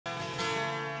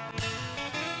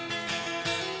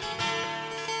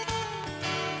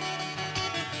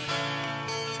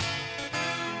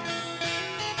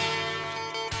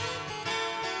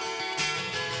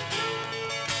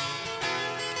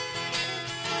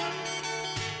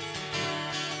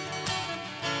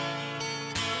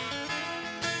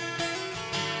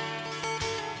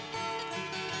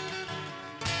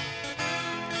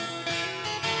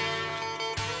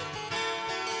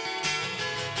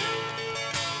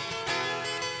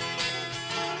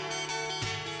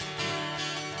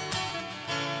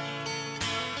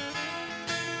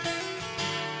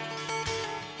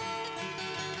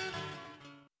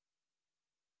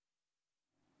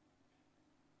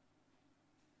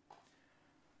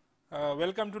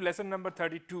Welcome to lesson number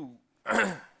 32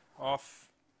 of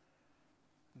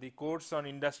the course on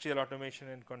industrial automation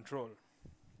and control.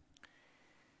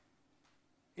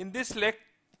 In this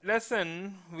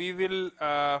lesson, we will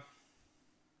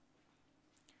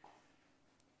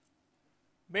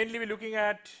mainly be looking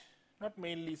at, not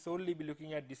mainly, solely be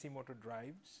looking at DC motor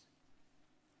drives.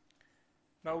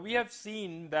 Now, we have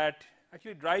seen that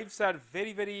actually drives are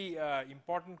very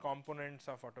important components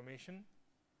of automation,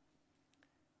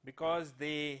 because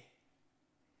they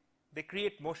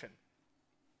create motion,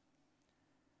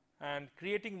 and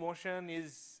creating motion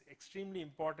is extremely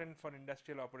important for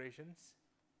industrial operations,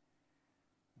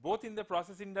 both in the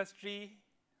process industry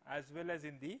as well as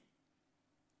in the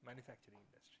manufacturing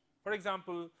industry. For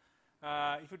example,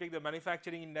 if you take the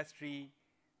manufacturing industry,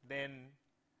 then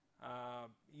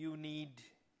you need,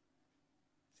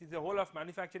 since the whole of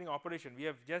manufacturing operation, we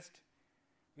have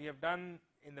done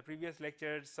in the previous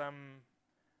lectures some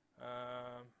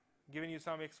given you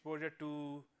some exposure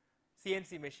to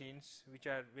CNC machines, which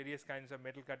are various kinds of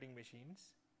metal cutting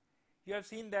machines. You have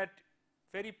seen that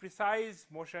very precise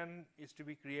motion is to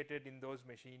be created in those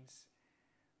machines.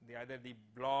 Either the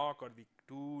block or the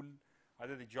tool,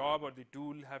 either the job or the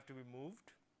tool have to be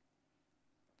moved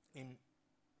in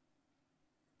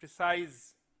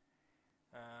precisely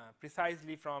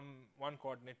from one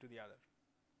coordinate to the other.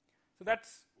 So that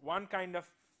is one kind of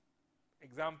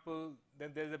example.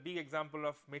 Then there is a big example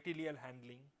of material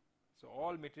handling. So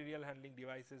all material handling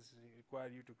devices require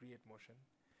you to create motion.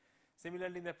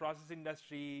 Similarly, in the process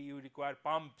industry, you require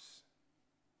pumps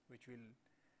which will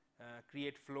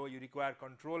create flow. You require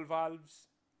control valves.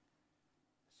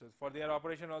 So for their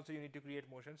operation also you need to create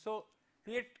motion. So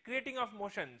creating of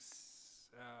motions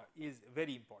is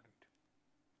very important.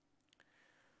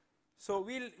 So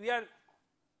we are,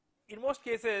 in most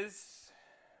cases,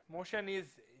 motion is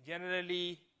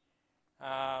generally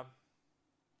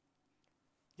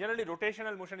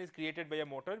rotational motion is created by a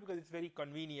motor, because it is very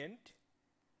convenient.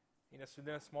 In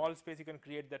a small space you can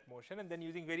create that motion, and then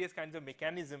using various kinds of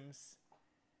mechanisms,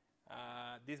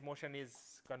 this motion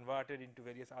is converted into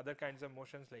various other kinds of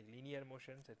motions like linear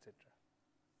motions, etc.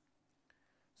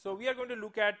 So we are going to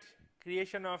look at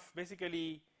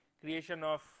basically creation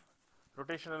of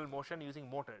rotational motion using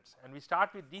motors, and we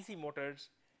start with DC motors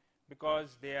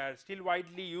because they are still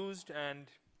widely used,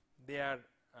 and they are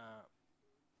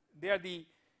the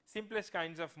simplest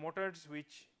kinds of motors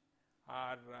which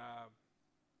are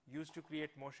used to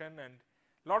create motion, and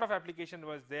lot of application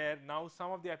was there. Now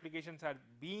some of the applications are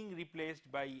being replaced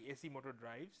by AC motor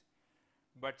drives,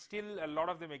 but still a lot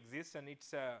of them exist, and it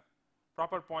is a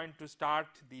proper point to start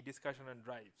the discussion on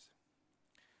drives.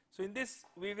 So in this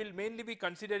we will mainly be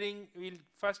considering,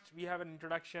 first we have an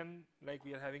introduction like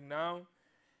we are having now,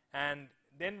 and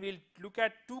then we will look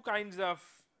at two kinds of,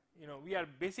 we are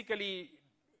basically,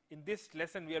 in this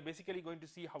lesson we are basically going to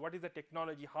see what is the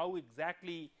technology,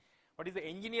 what is the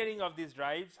engineering of these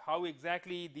drives, how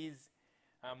exactly these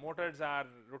motors are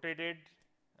rotated.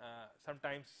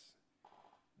 Sometimes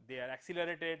they are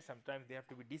accelerated, sometimes they have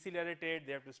to be decelerated,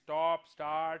 they have to stop,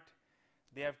 start,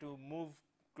 they have to move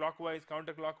clockwise,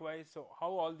 counterclockwise. So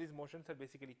how all these motions are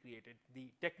basically created, the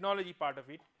technology part of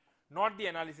it, not the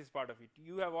analysis part of it.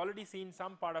 You have already seen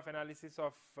some part of analysis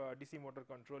of DC motor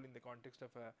control in the context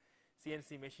of a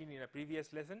CNC machine in a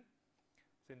previous lesson.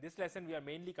 So in this lesson we are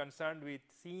mainly concerned with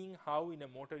seeing how in a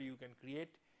motor you can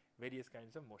create various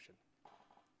kinds of motion.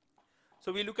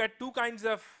 So we look at two kinds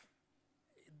of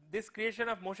this creation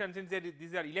of motion. Since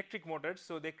these are electric motors,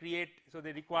 so they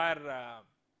require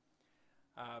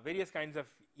various kinds of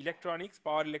electronics,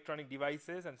 power electronic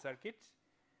devices and circuits.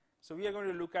 So we are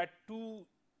going to look at two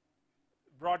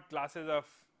broad classes of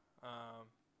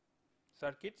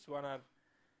circuits. One are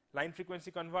line frequency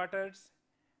converters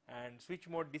and switch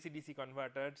mode DC-DC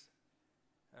converters,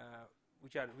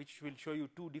 which will show you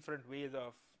two different ways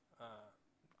of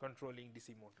controlling DC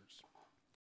motors.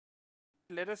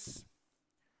 Let us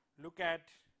look at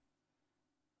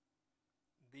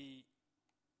the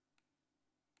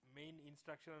main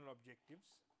instructional objectives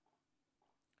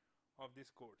of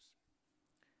this course.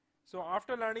 So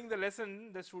after learning the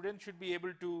lesson, the student should be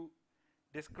able to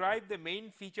describe the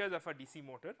main features of a DC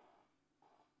motor,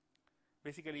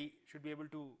 basically should be able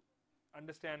to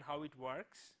understand how it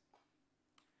works,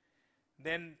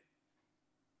 then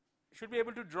should be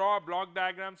able to draw block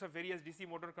diagrams of various DC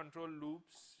motor control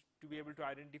loops to be able to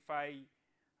identify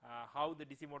how the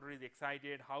DC motor is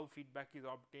excited, how feedback is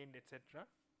obtained, etc.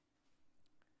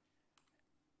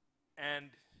 And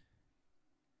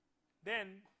then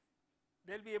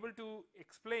they will be able to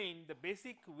explain the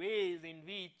basic ways in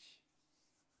which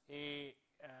a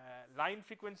line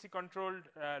frequency controlled,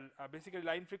 basically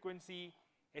line frequency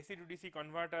AC to DC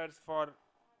converters for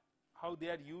how they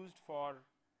are used for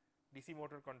DC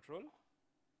motor control.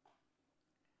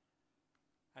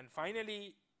 And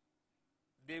finally,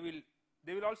 they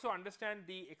will also understand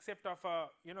the accept of a,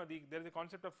 there is a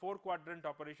concept of 4 quadrant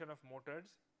operation of motors.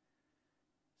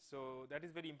 So that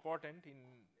is very important in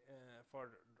for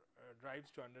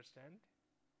drives to understand.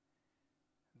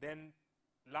 Then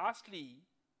lastly,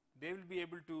 they will be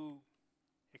able to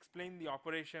explain the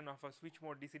operation of a switch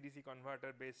mode DC-DC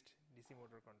converter based DC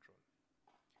motor control.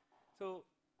 So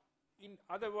in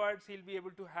other words, he will be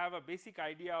able to have a basic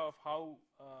idea of how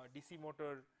DC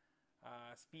motor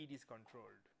speed is controlled.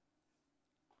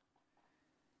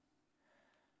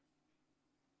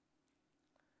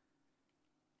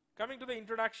 Coming to the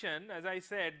introduction, as I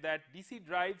said that DC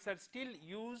drives are still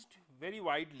used very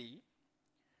widely,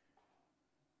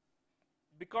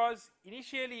 because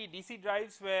initially DC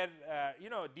drives were,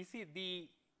 the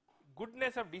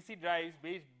goodness of DC drives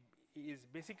is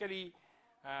basically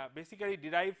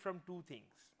derived from 2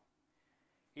 things.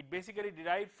 It basically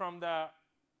derived from the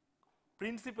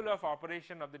principle of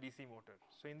operation of the DC motor.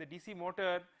 So in the DC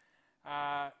motor,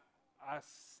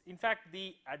 in fact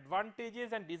the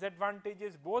advantages and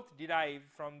disadvantages both derive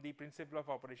from the principle of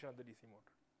operation of the DC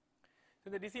motor.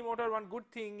 So in the DC motor, one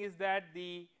good thing is that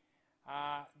the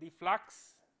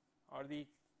flux or the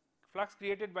flux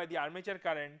created by the armature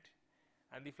current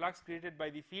and the flux created by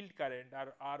the field current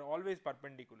are always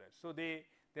perpendicular. So they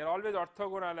are always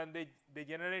orthogonal, and they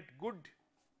generate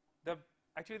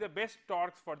actually the best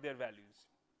torques for their values.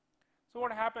 So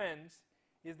what happens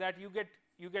is that you get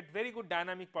very good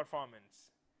dynamic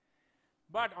performance,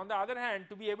 but on the other hand,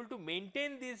 to be able to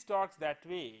maintain these torques that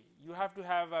way, you have to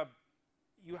have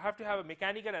a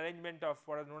mechanical arrangement of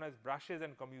what are known as brushes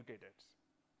and commutators.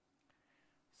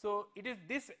 So it is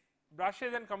this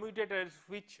brushes and commutators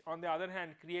which on the other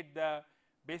hand create the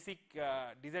basic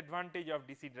disadvantage of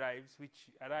DC drives, which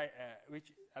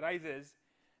arises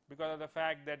because of the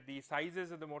fact that the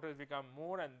sizes of the motors become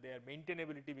more and their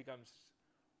maintainability becomes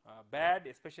bad,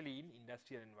 especially in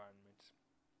industrial environments.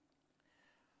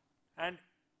 And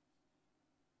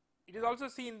it is also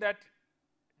seen that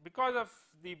because of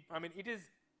it is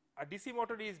a DC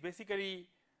motor is basically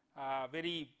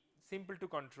very simple to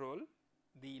control.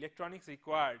 The electronics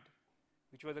required,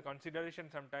 which was a consideration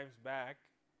sometimes back,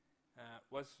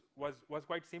 was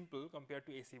quite simple compared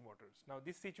to AC motors. Now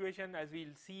this situation, as we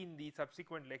will see in the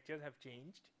subsequent lectures, have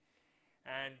changed,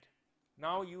 and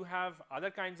now you have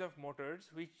other kinds of motors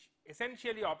which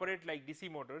essentially operate like DC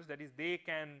motors. That is, they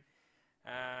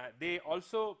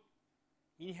also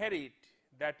inherit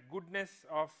that goodness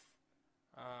of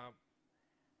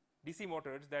DC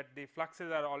motors, that the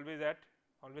fluxes are always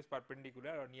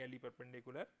perpendicular or nearly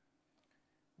perpendicular,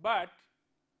 but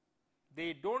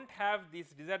they do not have this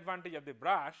disadvantage of the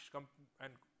brush,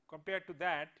 and compared to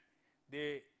that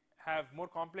they have more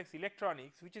complex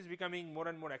electronics, which is becoming more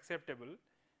and more acceptable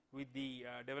with the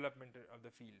development of the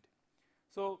field.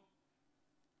 So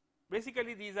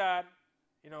basically these are,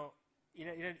 in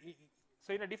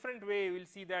a different way we will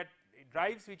see that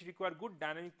drives which require good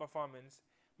dynamic performance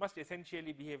must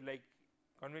essentially behave like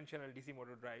conventional DC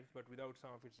motor drives, but without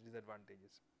some of its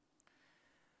disadvantages.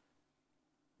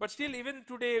 But still, even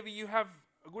today you have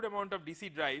a good amount of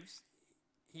DC drives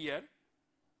here.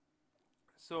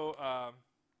 So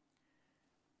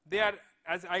they are,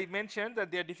 as I mentioned,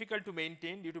 that they are difficult to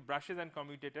maintain due to brushes and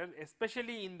commutators,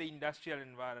 especially in the industrial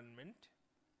environment,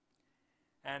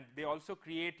 and they also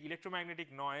create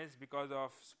electromagnetic noise because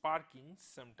of sparkings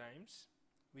sometimes,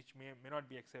 which may not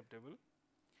be acceptable.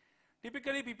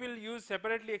 Typically people use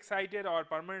separately excited or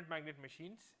permanent magnet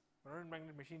machines. Permanent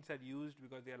magnet machines are used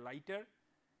because they are lighter,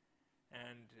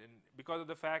 and because of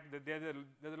the fact that there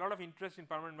is a lot of interest in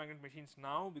permanent magnet machines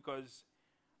now because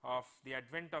of the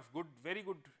advent of very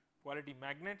good quality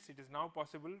magnets. It is now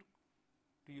possible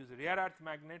to use rare earth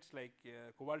magnets like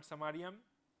cobalt samarium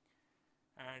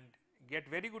and get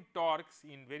very good torques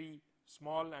in very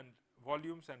small and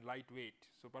volumes and lightweight.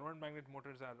 So permanent magnet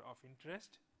motors are of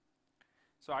interest.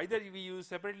 So either we use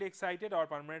separately excited or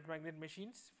permanent magnet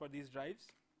machines for these drives,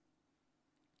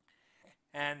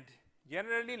 and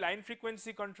generally line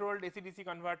frequency controlled AC-DC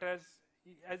converters,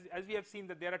 as we have seen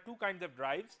that there are 2 kinds of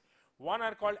drives. One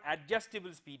are called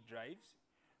adjustable speed drives,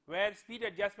 where speed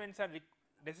adjustments are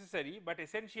necessary, but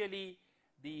essentially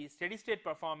the steady state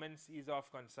performance is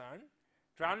of concern.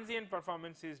 Transient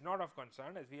performance is not of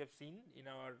concern, as we have seen in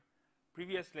our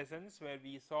previous lessons, where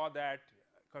we saw that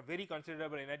very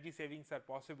considerable energy savings are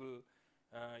possible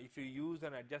if you use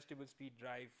an adjustable speed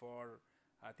drive for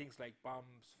things like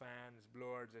pumps, fans,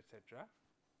 blowers, etc.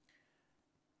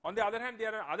 On the other hand,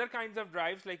 there are other kinds of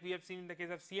drives, like we have seen in the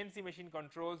case of CNC machine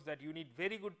controls, that you need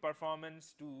very good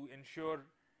performance to ensure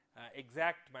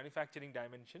exact manufacturing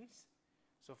dimensions.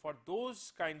 So, for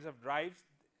those kinds of drives,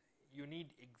 you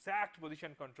need exact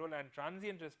position control, and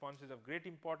transient response is of great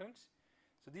importance.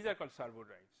 So, these are called servo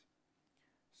drives.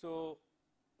 So,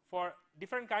 for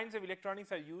different kinds of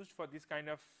electronics are used for this kind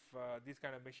of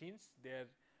machines. There,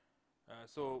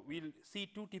 so we will see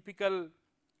two typical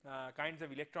kinds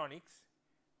of electronics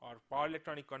or power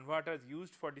electronic converters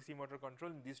used for DC motor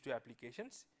control in these two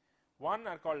applications. One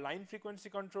are called line frequency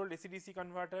controlled AC-DC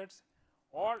converters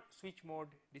or switch mode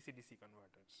DC-DC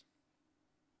converters.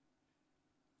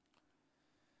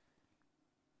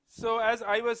 So, as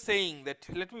I was saying, that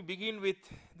let me begin with,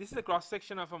 this is a cross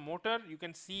section of a motor. You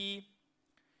can see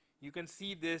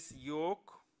this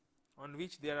yoke on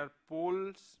which there are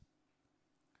poles.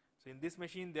 So, in this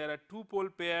machine there are two pole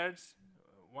pairs,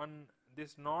 one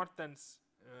this north and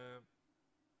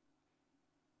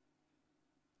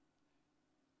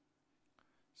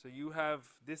so you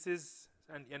have, this is,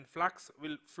 and flux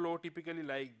will flow typically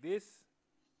like this.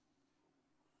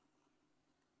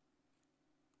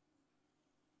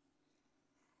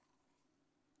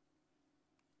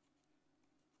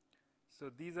 So,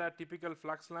 these are typical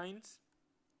flux lines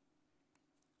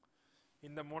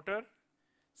in the motor.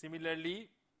 Similarly,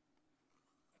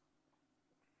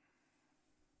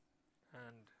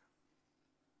 and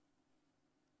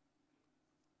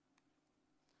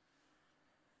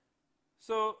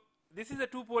so this is a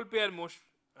two pole pair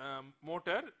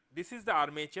motor. This is the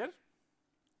armature,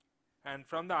 and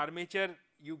from the armature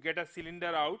you get a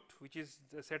cylinder out, which is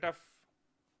a set of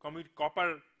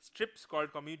copper strips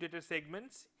called commutator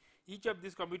segments. Each of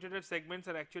these commutator segments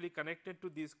are actually connected to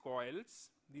these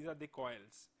coils. These are the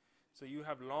coils. So, you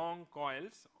have long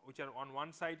coils which are on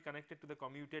one side connected to the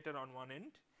commutator on one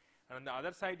end, and on the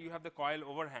other side you have the coil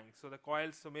overhang. So, the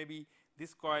coils, so maybe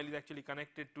this coil is actually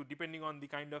connected to, depending on the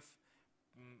kind of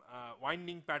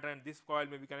winding pattern, this coil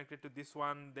may be connected to this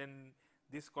one, then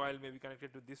this coil may be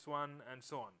connected to this one, and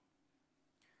so on.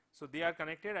 So, they are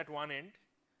connected at one end.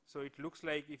 So, it looks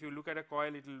like, if you look at a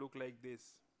coil, it will look like this.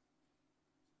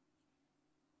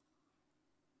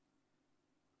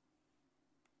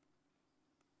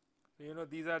 So, you know,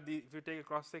 these are the, if you take a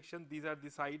cross section, these are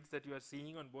the sides that you are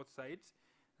seeing on both sides,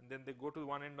 and then they go to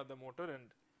one end of the motor,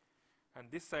 and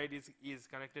this side is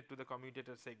connected to the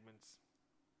commutator segments,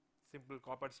 simple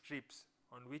copper strips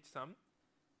on which some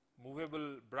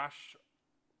movable brush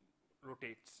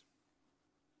rotates.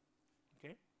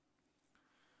 Okay.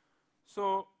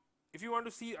 So, if you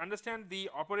want to understand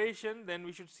the operation, then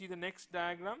we should see the next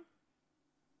diagram.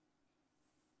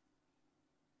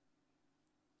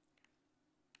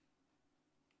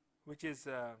 Which is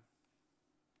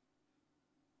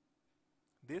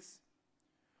this.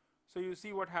 So, you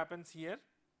see what happens here.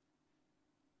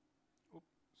 Oops.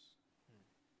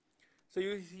 So,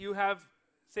 you have,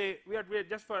 say, we are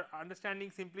just for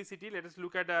understanding simplicity, let us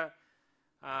look at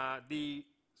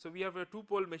so we have a two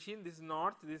pole machine, this is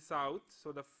north, this is south.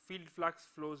 So, the field flux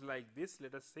flows like this,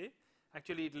 let us say.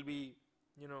 Actually, it will be,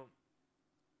 you know,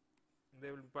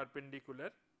 they will be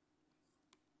perpendicular,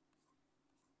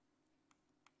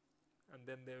 and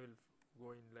then they will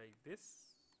go in like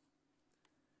this.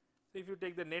 So, if you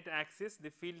take the net axis,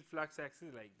 the field flux axis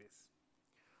is like this.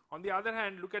 On the other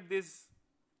hand, look at this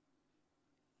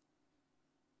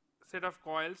set of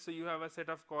coils. So, you have a set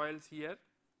of coils here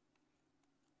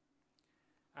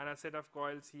and a set of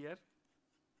coils here.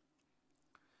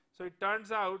 So, it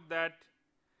turns out that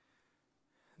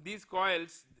these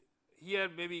coils here,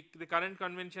 maybe the current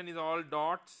convention is all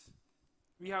dots.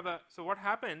 We have a, so what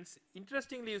happens,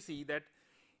 interestingly, you see that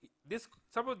this,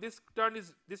 suppose this turn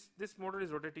is, this motor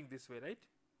is rotating this way, right.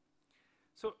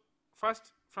 So,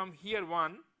 first from here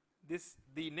one, this,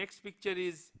 the next picture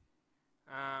is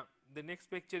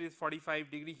 45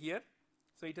 degree here.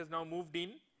 So, it has now moved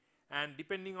in, and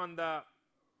depending on the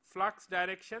flux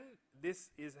direction, this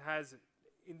is has,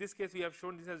 in this case we have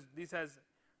shown this has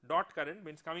dot current,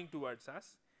 means coming towards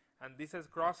us, and this has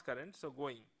cross current. So,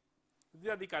 going, these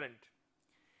are the current.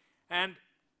 And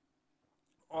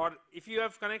or if you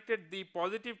have connected the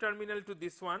positive terminal to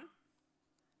this one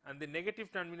and the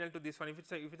negative terminal to this one, if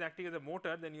it's acting as a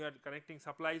motor, then you are connecting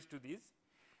supplies to these,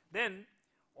 then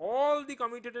all the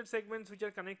commutator segments which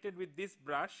are connected with this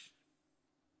brush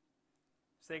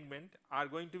segment are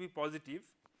going to be positive.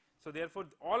 So, therefore,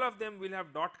 all of them will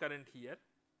have dot current here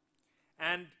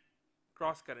and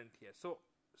cross current here. So,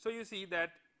 you see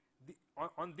that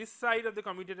on this side of the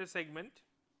commutator segment,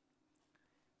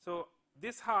 so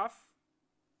this half,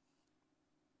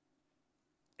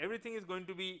 everything is going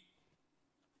to be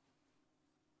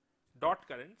dot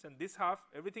currents, and this half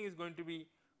everything is going to be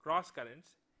cross currents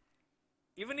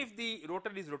even if the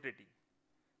rotor is rotating.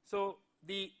 So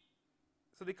the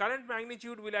current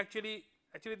magnitude will actually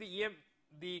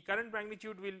the current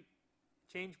magnitude will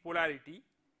change polarity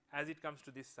as it comes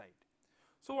to this side.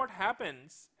 So what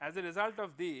happens as a result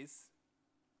of this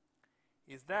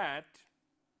is that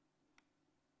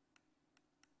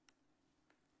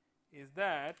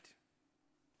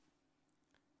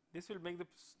this will make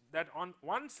that on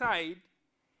one side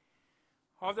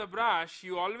of the brush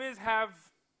you always have.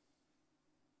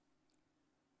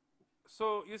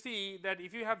 So you see that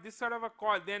if you have this sort of a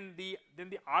coil, then the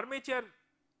armature,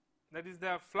 that is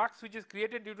the flux which is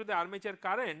created due to the armature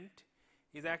current,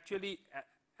 is actually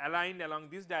aligned along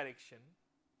this direction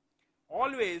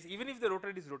always, even if the rotor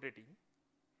is rotating,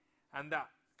 and the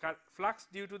flux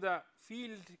due to the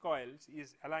field coils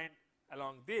is aligned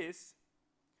along this.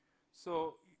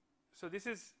 So this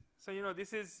is, so you know,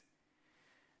 this is,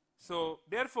 so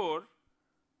therefore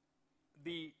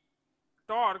the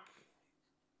torque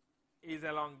is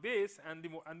along this, and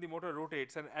the motor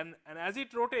rotates, and as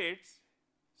it rotates,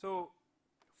 so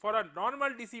for a normal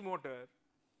DC motor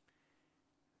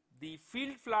the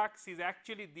field flux is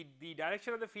actually the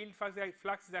direction of the field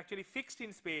flux is actually fixed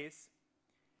in space,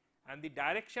 and the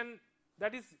direction,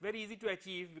 that is very easy to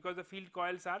achieve because the field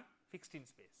coils are fixed in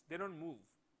space, they do not move.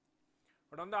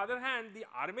 But on the other hand, the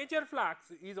armature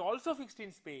flux is also fixed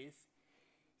in space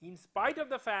in spite of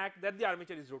the fact that the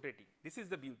armature is rotating. This is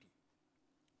the beauty.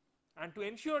 And to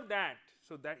ensure that,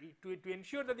 so that to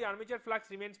ensure that the armature flux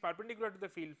remains perpendicular to the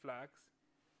field flux,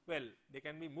 well, they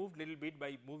can be moved little bit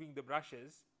by moving the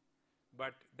brushes,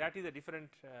 but that is a different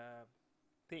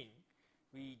thing.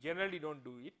 We generally do not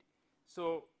do it.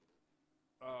 So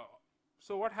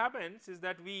what happens is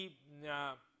that we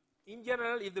in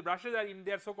general, if the brushes are in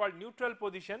their so called neutral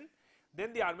position,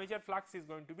 then the armature flux is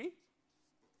going to be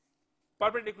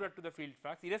perpendicular to the field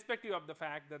flux irrespective of the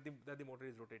fact that the motor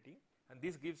is rotating, and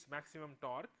this gives maximum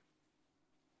torque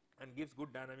and gives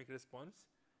good dynamic response,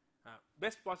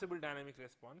 best possible dynamic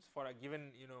response for a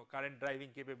given, you know, current driving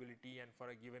capability and for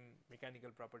a given mechanical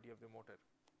property of the motor.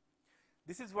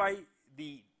 This is why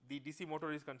the DC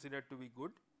motor is considered to be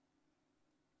good.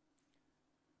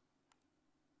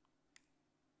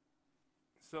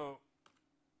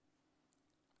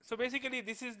 So basically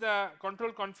this is the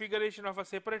control configuration of a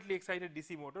separately excited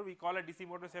DC motor. We call a DC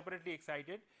motor separately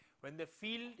excited when the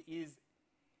field is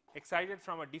excited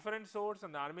from a different source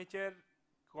and the armature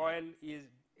coil is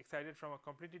excited from a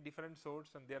completely different source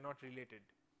and they are not related.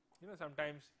 You know,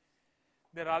 sometimes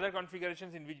there are other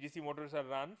configurations in which DC motors are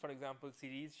run, for example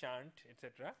series, shunt,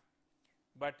 etc.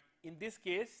 But in this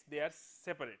case they are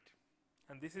separate,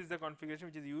 and this is the configuration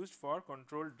which is used for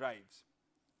controlled drives.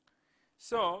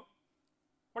 So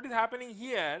what is happening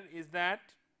here is that,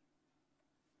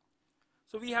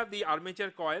 so we have the armature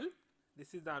coil,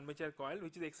 this is the armature coil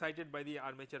which is excited by the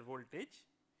armature voltage,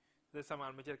 there is some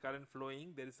armature current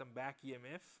flowing, there is some back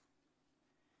EMF,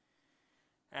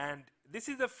 and this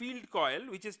is the field coil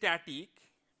which is static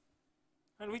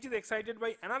and which is excited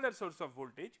by another source of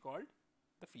voltage called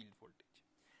the field voltage,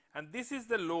 and this is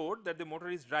the load that the motor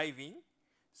is driving.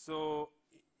 So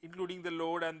including the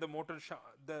load and the motor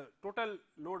the total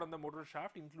load on the motor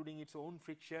shaft, including its own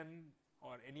friction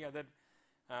or any other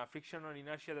friction or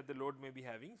inertia that the load may be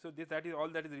having. So that is all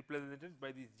that is represented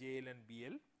by this JL and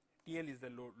BL. TL is the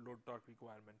load torque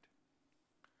requirement.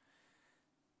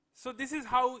 So this is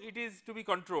how it is to be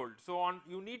controlled. So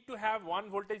you need to have one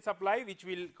voltage supply which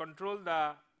will control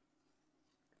the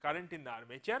current in the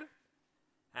armature,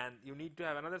 and you need to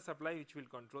have another supply which will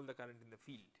control the current in the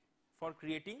field for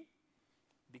creating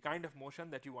the kind of motion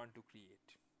that you want to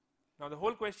create. Now the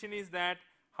whole question is that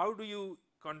how do you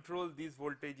control these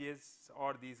voltages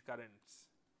or these currents?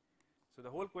 So the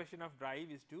whole question of drive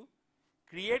is to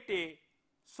create a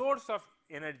source of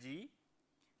energy,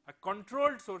 a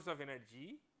controlled source of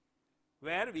energy,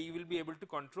 where we will be able to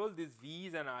control these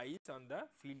V's and I's on the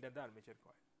field and the armature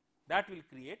coil. That will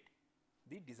create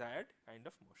the desired kind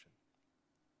of motion.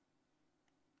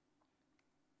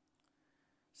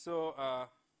 So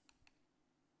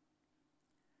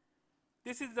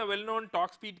this is the well known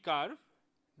torque speed curve,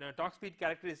 the torque speed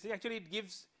characteristic. Actually it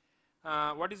gives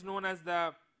what is known as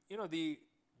the, you know, the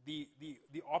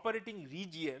operating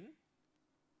region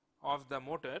of the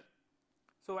motor.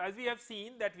 So as we have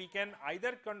seen that we can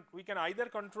either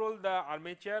control the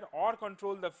armature or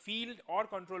control the field or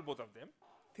control both of them,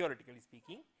 theoretically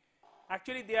speaking.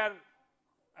 Actually they are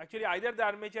either the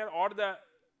armature or the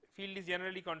field is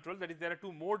generally controlled, that is there are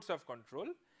two modes of control,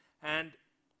 and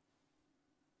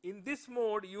in this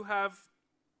mode you have,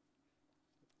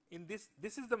 in this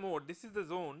is the mode, this is the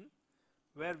zone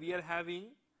where we are having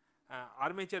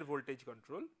armature voltage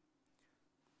control.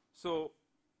 So,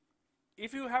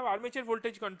 if you have armature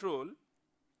voltage control,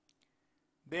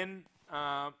 then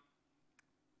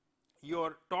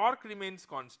your torque remains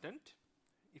constant.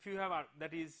 If you have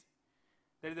that is,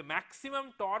 there is a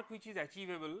maximum torque which is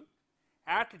achievable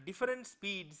at different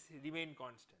speeds remain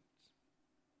constant,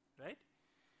 right.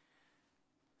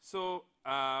 So,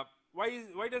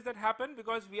 why does that happen?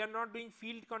 Because we are not doing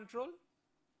field control.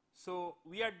 So,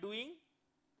 we are doing,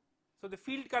 so the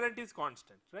field current is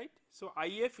constant, right. So,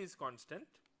 IF is constant.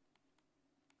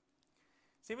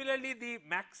 Similarly, the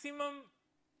maximum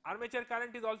armature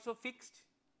current is also fixed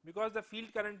because the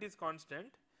field current is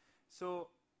constant. So,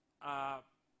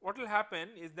 what will happen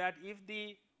is that if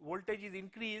the voltage is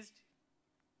increased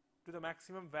to the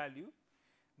maximum value,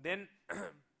 then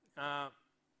that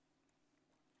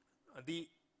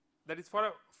is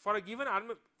for a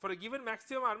given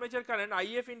maximum armature current,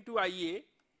 IF into IA,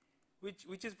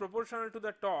 which is proportional to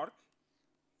the torque,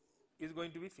 is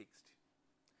going to be fixed.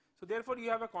 So, therefore, you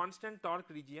have a constant torque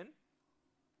region.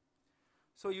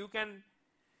 So, you can,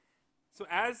 so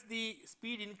as the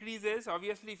speed increases,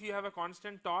 obviously if you have a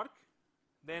constant torque,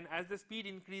 then as the speed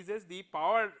increases, the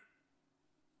power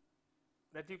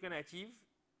that you can achieve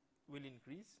will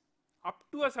increase up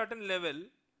to a certain level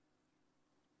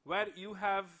where you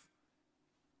have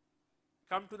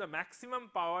come to the maximum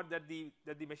power that the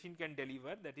machine can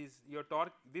deliver, that is your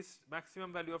torque, this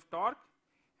maximum value of torque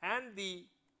and the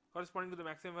corresponding to the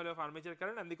maximum value of armature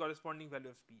current and the corresponding value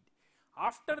of speed.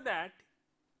 After that,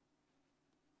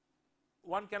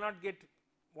 one cannot get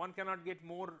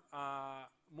more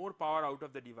power out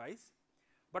of the device,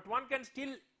 but one can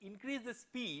still increase the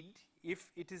speed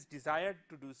if it is desired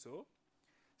to do so.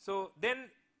 So, then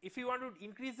if you want to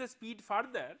increase the speed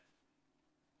further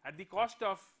at the cost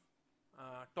of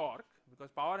torque,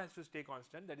 because power has to stay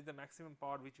constant, that is the maximum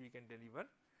power which we can deliver,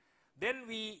 then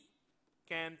we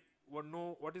can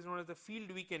know what is known as the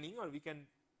field weakening, or we can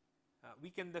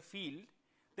weaken the field.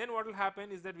 Then what will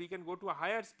happen is that we can go to a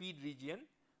higher speed region,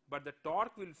 but the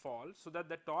torque will fall, so that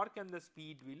the torque and the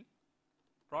speed will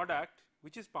product,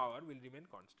 which is power, will remain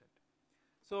constant.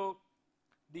 So,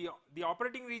 the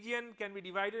operating region can be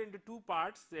divided into two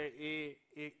parts, a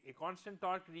constant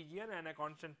torque region and a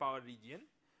constant power region.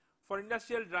 For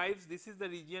industrial drives, this is the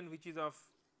region which is of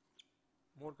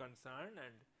more concern,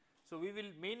 and so we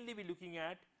will mainly be looking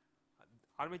at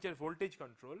armature voltage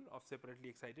control of separately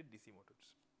excited DC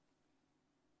motors.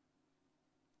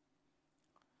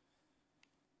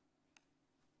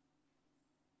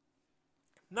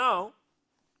 Now,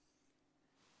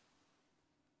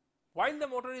 while the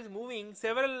motor is moving,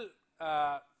 several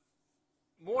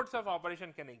modes of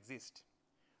operation can exist.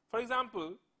 For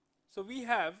example, so we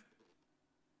have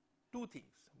two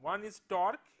things, one is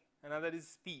torque, another is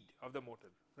speed of the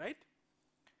motor, right.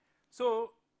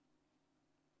 So,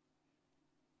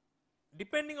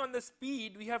 depending on the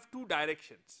speed, we have two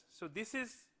directions. So, this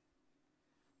is,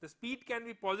 the speed can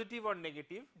be positive or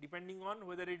negative depending on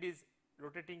whether it is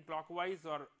rotating clockwise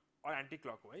or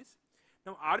anti-clockwise.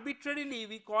 Now, arbitrarily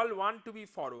we call one to be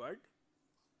forward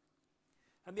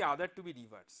and the other to be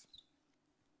reverse.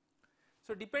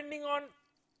 So, depending on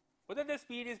whether the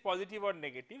speed is positive or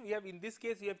negative, we have, in this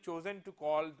case we have chosen to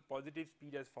call the positive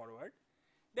speed as forward,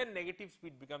 then negative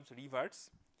speed becomes reverse.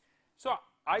 So,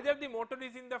 either the motor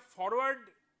is in the forward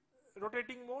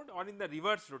rotating mode or in the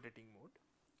reverse rotating mode.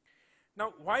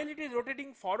 Now, while it is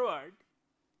rotating forward,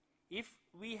 if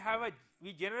we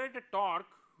generate a torque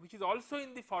which is also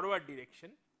in the forward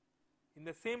direction, in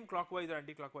the same clockwise or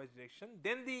anti-clockwise direction,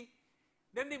 then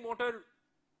the motor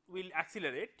will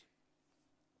accelerate,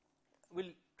 will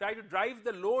try to drive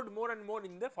the load more and more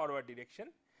in the forward direction.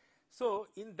 So,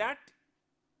 in that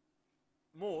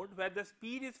mode where the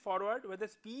speed is forward, where the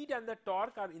speed and the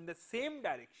torque are in the same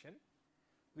direction,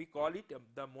 we call it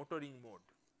the motoring mode.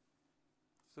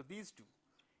 So, these two,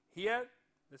 here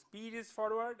the speed is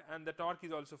forward and the torque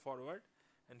is also forward,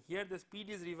 and here the speed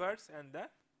is reverse and the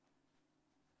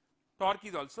torque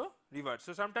is also reverse.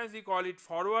 So, sometimes we call it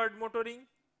forward motoring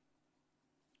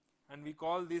and we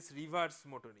call this reverse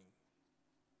motoring.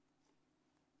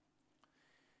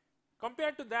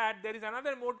 Compared to that, there is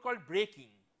another mode called braking.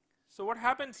 So, what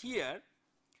happens here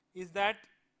is that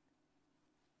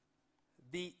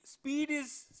the speed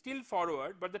is still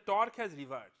forward, but the torque has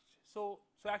reversed. So,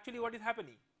 actually what is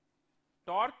happening?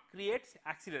 Torque creates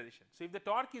acceleration. So, if the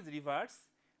torque is reverse,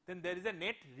 then there is a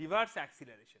net reverse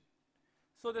acceleration.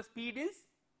 So, the speed is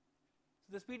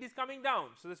coming down.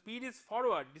 So, the speed is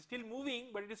forward, it is still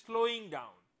moving, but it is slowing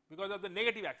down because of the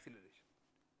negative acceleration,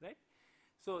 right.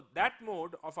 So, that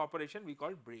mode of operation we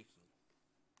call braking.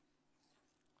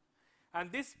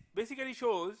 and this basically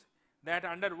shows that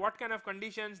under what kind of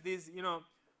conditions these, you know,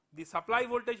 the supply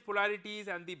voltage polarities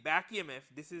and the back EMF,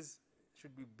 this is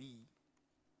should be B.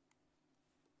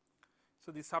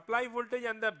 So, the supply voltage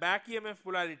and the back EMF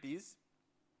polarities,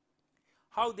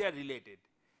 how they are related.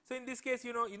 So, in this case,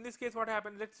 you know, in this case what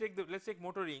happens, let us take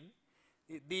motoring.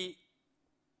 The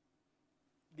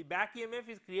back EMF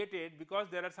is created because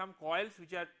there are some coils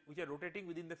which are rotating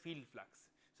within the field flux.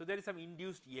 So, there is some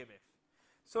induced EMF.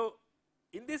 So,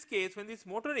 in this case when this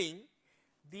motoring,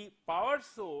 the power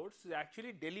source is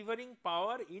actually delivering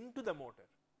power into the motor.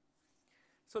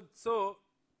 So,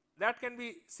 that can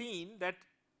be seen that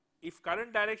if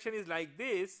current direction is like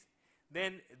this,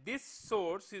 then this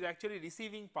source is actually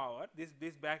receiving power,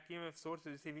 this back EMF source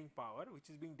is receiving power which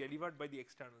is being delivered by the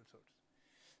external source.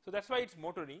 So, that is why it is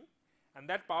motoring, and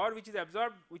that power which is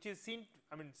absorbed, which is seen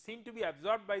to be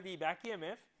absorbed by the back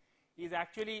EMF is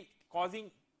actually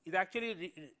causing, is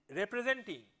actually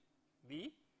representing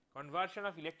the conversion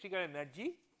of electrical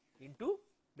energy into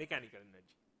mechanical energy,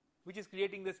 which is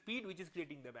creating the speed, which is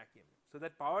creating the back EMF. So,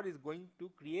 that power is going to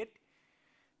create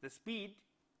the speed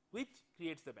which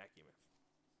creates the back EMF.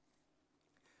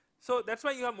 So, that is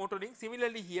why you have motoring.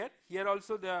 Similarly, here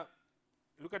also the,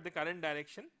 look at the current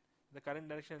direction, the current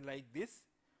direction is like this.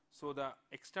 So, the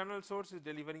external source is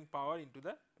delivering power into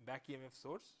the back EMF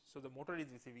source. So, the motor is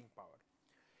receiving power.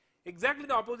 Exactly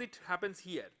the opposite happens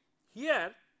here.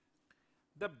 Here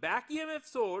the back EMF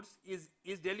source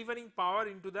is delivering power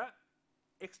into the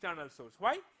external source.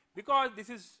 Why? Because this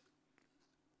is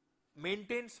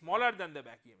maintained smaller than the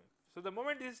back EMF. So, the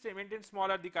moment this is maintained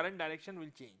smaller, the current direction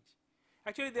will change.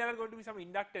 Actually, there are going to be some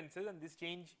inductances, and this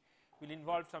change will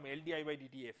involve some LdI by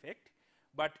dt effect,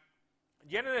 but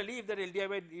generally if that LdI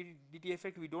by dt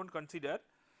effect we do not consider,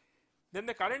 then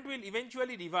the current will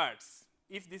eventually reverse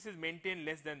if this is maintained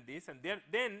less than this, and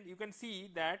then you can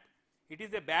see that it is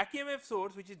the back EMF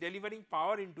source which is delivering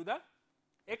power into the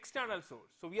external source.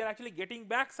 So, we are actually getting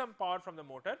back some power from the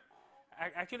motor.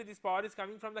 Actually, this power is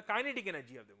coming from the kinetic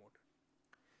energy of the motor.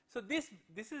 So, this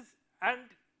is, and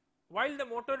while the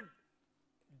motor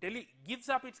gives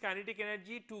up its kinetic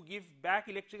energy to give back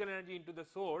electrical energy into the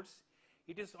source,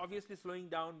 it is obviously slowing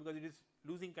down because it is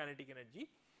losing kinetic energy.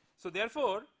 So,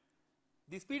 therefore,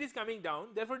 the speed is coming down,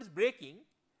 therefore, it is braking,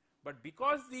 but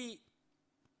because the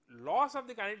loss of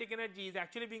the kinetic energy is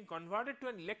actually being converted to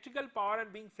an electrical power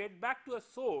and being fed back to a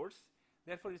source,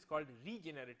 therefore, it is called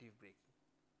regenerative braking.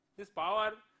 This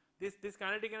power, this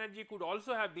kinetic energy could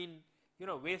also have been, you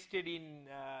know, wasted in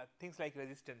things like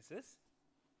resistances,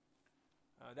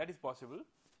 that is possible.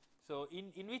 So,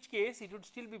 in which case it would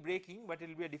still be braking, but it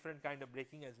will be a different kind of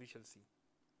braking, as we shall see.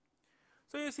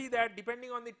 So, you see that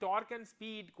depending on the torque and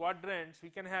speed quadrants, we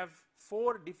can have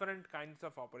 4 different kinds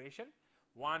of operation.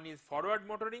 One is forward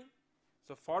motoring.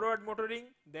 So, forward motoring,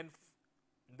 then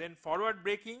forward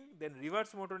braking, then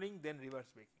reverse motoring, then reverse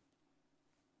braking.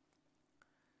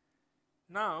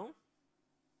 Now,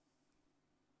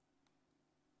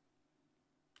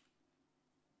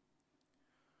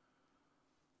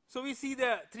 so we see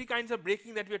the 3 kinds of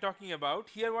braking that we are talking about.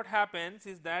 Here what happens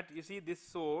is that you see this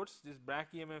source, this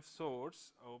back EMF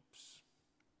source, oops,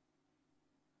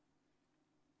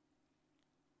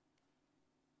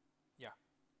 yeah.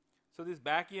 So, this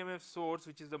back EMF source,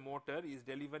 which is the motor, is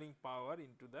delivering power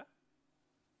into the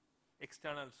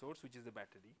external source, which is the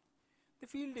battery. The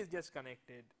field is just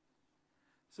connected.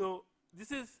 So,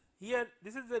 this is here,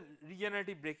 this is the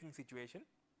regenerative braking situation.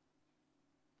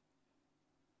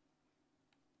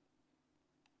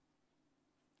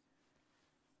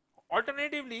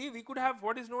 Alternatively, we could have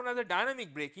what is known as a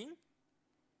dynamic braking,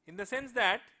 in the sense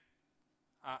that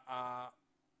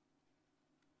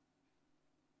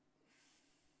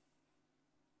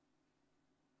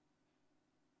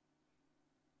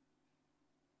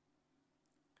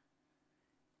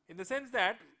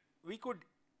we could,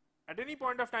 at any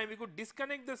point of time, we could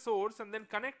disconnect the source and then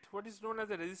connect what is known as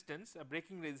a resistance, a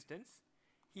braking resistance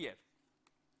here.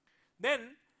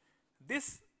 Then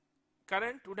this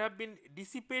current would have been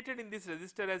dissipated in this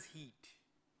resistor as heat.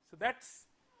 So, that is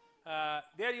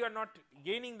there you are not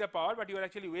gaining the power, but you are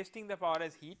actually wasting the power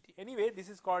as heat. Anyway, this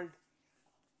is called,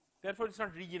 therefore, it is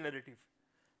not regenerative,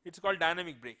 it is called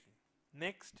dynamic braking.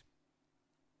 Next,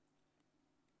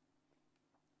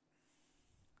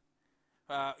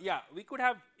 yeah, we could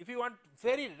have, if you want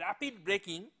very rapid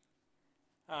braking,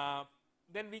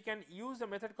 then we can use a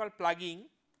method called plugging,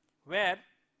 where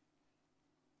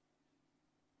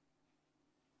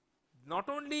not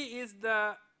only is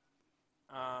the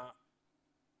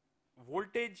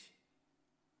voltage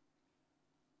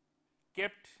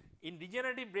kept in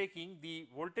regenerative braking, the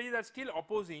voltages are still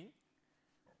opposing,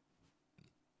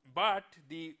 but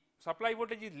the supply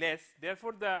voltage is less,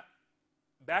 therefore the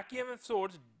back EMF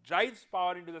source drives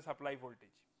power into the supply voltage.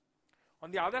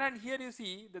 On the other hand, here you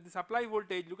see that the supply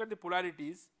voltage, look at the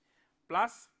polarities,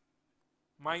 plus,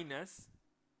 minus,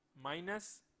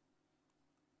 minus,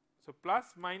 so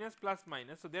plus, minus, plus,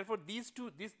 minus. So therefore these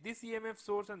two, this EMF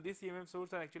source and this EMF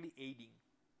source are actually aiding.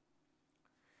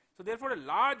 So therefore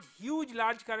a huge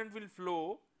large current will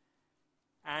flow,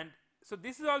 and so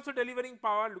this is also delivering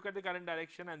power, look at the current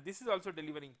direction, and this is also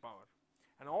delivering power,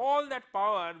 and all that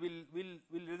power will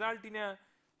result in a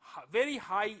very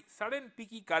high sudden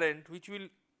peaky current which will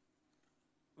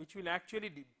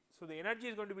actually so the energy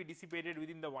is going to be dissipated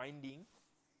within the winding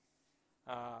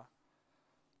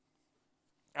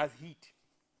as heat.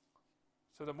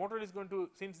 So the motor is going to,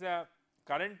 since the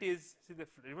current is,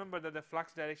 remember that the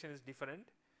flux direction is different,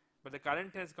 but the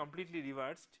current has completely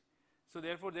reversed. So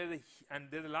therefore there is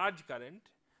a large current,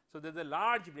 so there is a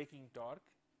large braking torque,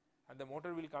 and the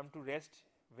motor will come to rest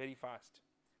very fast,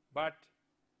 but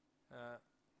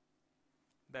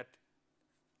that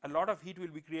a lot of heat will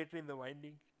be created in the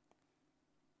winding.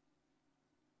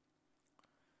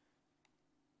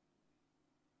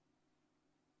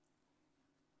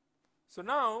 So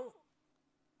now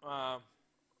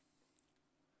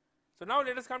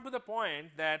let us come to the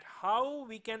point that how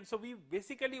we can, so we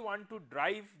basically want to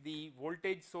drive the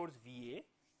voltage source VA.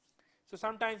 So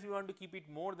sometimes we want to keep it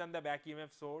more than the back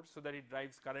EMF source so that it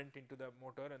drives current into the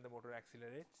motor and the motor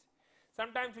accelerates.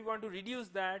 Sometimes we want to reduce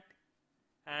that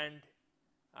and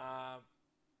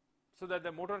so that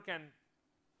the motor can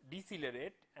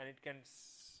decelerate and it can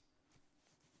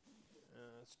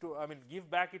give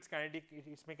back its kinetic,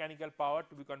 its mechanical power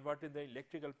to be converted into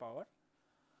electrical power.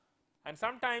 And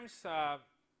sometimes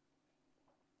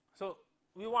so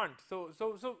we want, so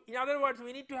in other words,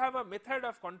 we need to have a method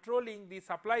of controlling the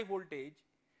supply voltage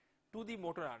to the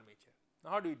motor armature.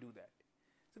 Now how do we do that?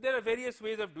 So there are various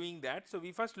ways of doing that. So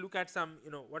we first look at some,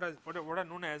 what are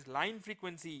known as line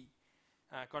frequency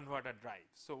converter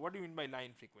drives. So what do you mean by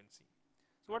line frequency?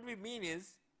 So what we mean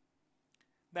is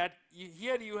that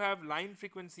here you have line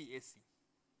frequency AC.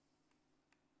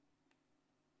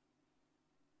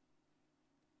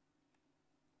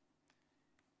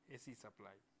 AC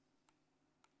supply,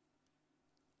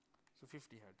 so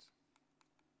 50 hertz.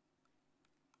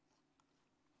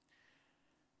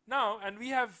 Now, and we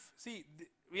have,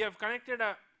 we have connected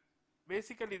a,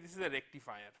 basically this is a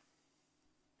rectifier.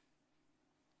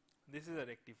 This is a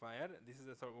rectifier, this is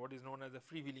what is known as a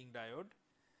freewheeling diode,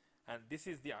 and this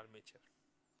is the armature.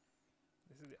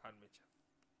 This is the armature.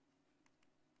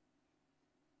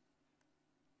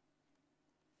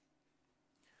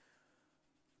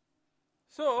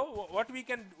 So what we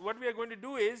are going to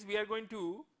do is we are going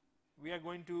to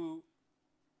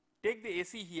take the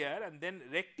AC here and then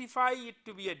rectify it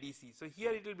to be a DC. So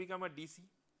here it will become a DC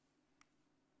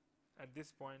at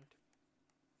this point,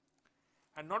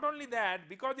 and not only that,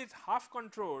 because it is half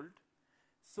controlled,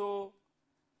 so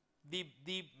the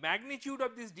magnitude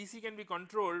of this DC can be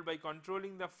controlled by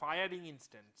controlling the firing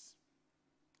instance.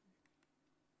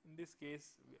 In this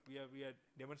case we are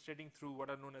demonstrating through what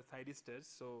are known as thyristors,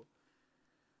 so,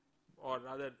 or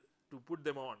rather to put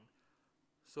them on.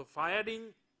 So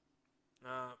firing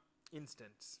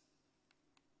instance.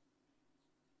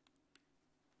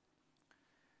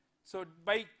 So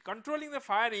by controlling the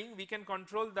firing we can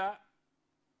control the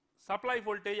supply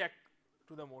voltage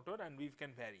to the motor and we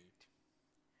can vary it.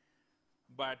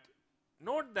 But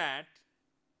note that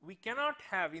we cannot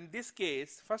have, in this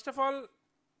case, first of all,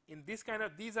 in this kind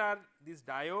of, these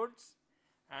diodes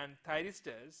and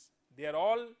thyristors, they are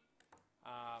all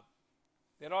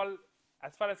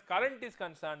as far as current is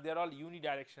concerned, they are all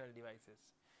unidirectional devices.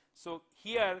 So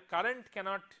here current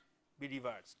cannot be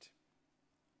reversed,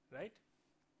 right?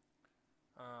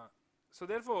 So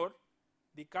therefore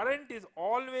the current is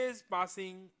always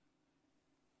passing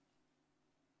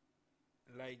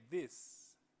like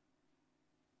this,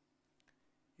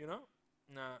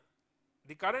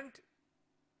 the current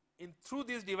through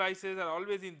these devices are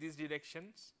always in these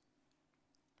directions.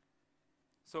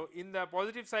 So in the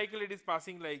positive cycle it is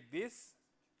passing like this.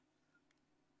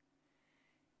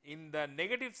 In the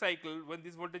negative cycle, when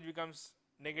this voltage becomes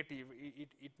negative,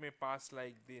 it may pass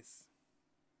like this.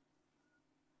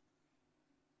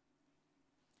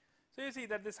 So you see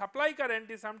that the supply current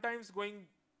is sometimes going,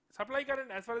 supply current,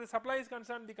 as far as the supply is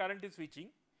concerned, the current is switching,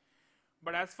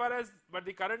 but as far as, but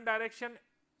the current direction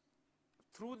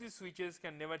through these switches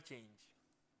can never change.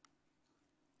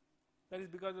 That is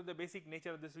because of the basic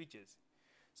nature of the switches.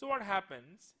 So what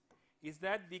happens is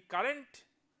that the current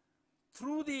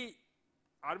through the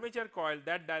armature coil,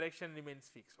 that direction remains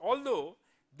fixed, although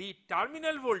the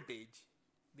terminal voltage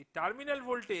the terminal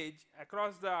voltage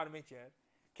across the armature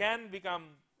can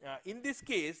become, in this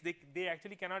case they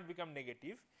actually cannot become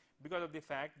negative because of the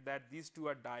fact that these two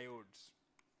are diodes.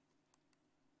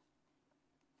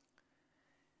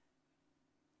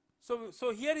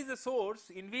 So here is a source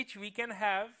in which we can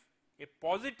have a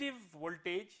positive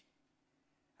voltage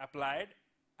applied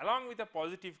along with a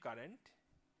positive current,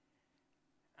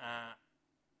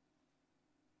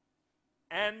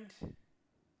 and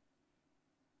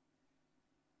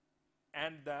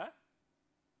the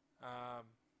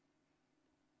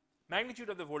magnitude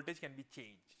of the voltage can be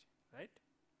changed, right.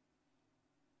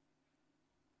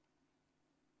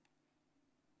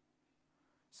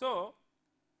 So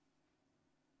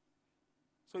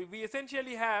we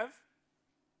essentially have,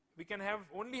 we can have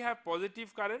only have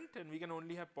positive current and we can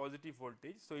only have positive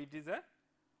voltage. So it is a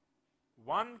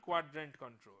one quadrant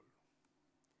control,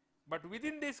 but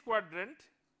within this quadrant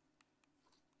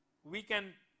we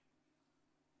can,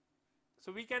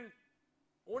 so we can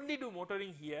only do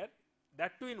motoring here,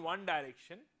 that too in one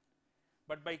direction,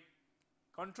 but by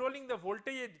controlling the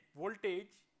voltage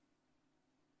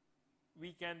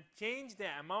we can change the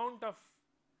amount of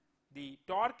the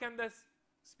torque, and the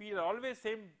speed are always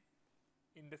same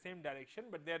in the same direction,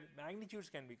 but their magnitudes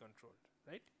can be controlled,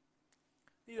 right.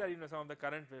 These are some of the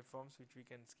current waveforms which we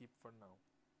can skip for now.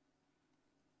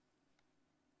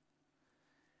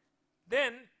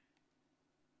 Then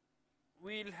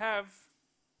we will have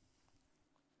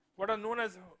what are known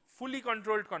as fully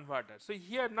controlled converters. So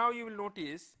here now you will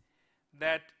notice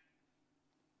that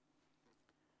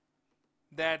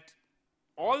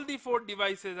all the 4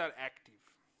 devices are active,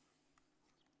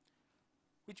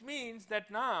 which means that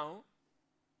now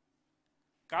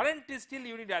current is still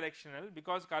unidirectional,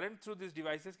 because current through these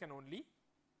devices can only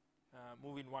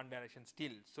move in one direction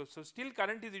still. So still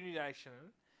current is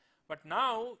unidirectional, but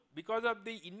now because of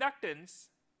the inductance,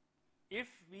 if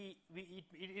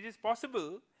it is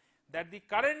possible that the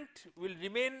current will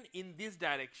remain in this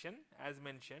direction as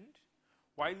mentioned,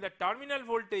 while the terminal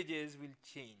voltages will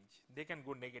change. They can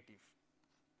go negative,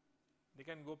 they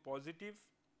can go positive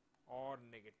or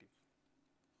negative.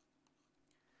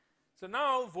 So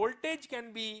now voltage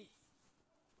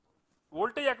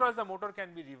across the motor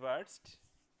can be reversed,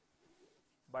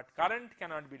 but current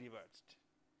cannot be reversed,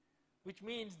 which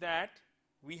means that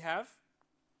we have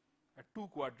a 2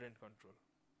 quadrant control.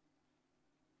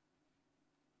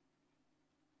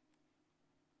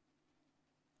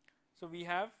 So we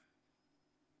have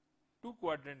 2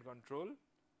 quadrant control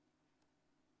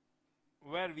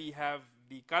where we have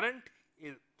the current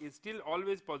is still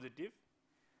always positive,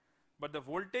 but the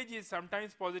voltage is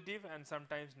sometimes positive and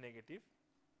sometimes negative.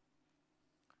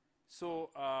 So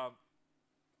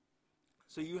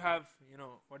so you have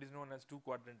what is known as 2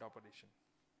 quadrant operation.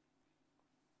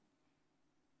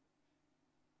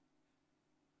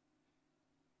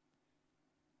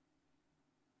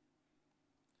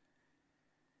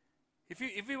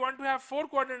 If we want to have 4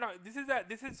 quadrant, this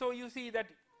is so you see that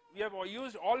we have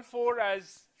used all 4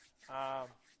 as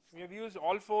we have used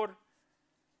all 4.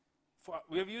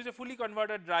 We have used a fully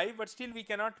converted drive, but still we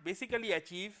cannot basically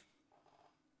achieve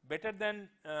better than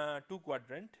 2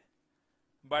 quadrant,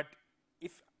 but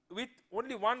if with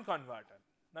only one converter.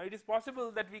 Now it is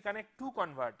possible that we connect 2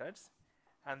 converters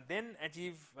and then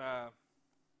achieve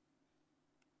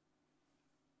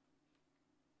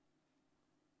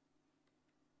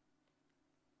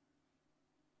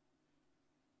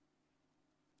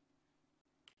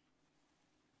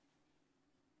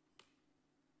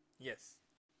yes.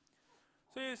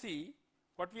 So you see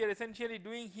what we are essentially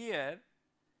doing here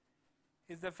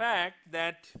is the fact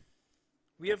that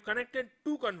we have connected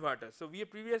 2 converters. So we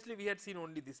have previously we had seen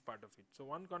only this part of it. So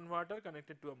one converter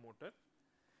connected to a motor,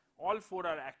 all 4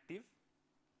 are active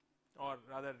or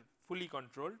rather fully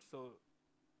controlled. So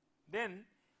then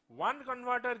one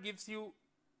converter gives you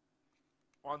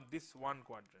on this one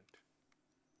quadrant.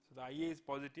 So the IA is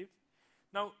positive.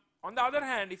 Now on the other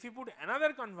hand, if you put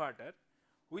another converter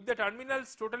with the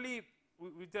terminals totally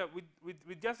with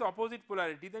just the opposite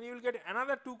polarity, then you will get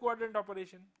another 2 quadrant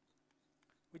operation,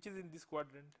 which is in this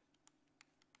quadrant.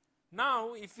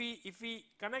 Now if we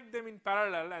connect them in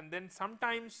parallel, and then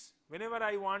sometimes whenever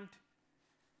I want,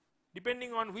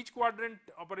 depending on which quadrant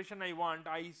operation I want,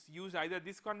 I use either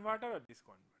this converter or this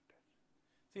converter.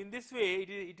 So in this way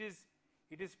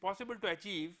it is possible to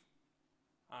achieve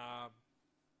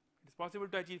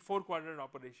 4 quadrant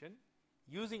operation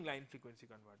using line frequency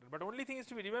converter. But only thing is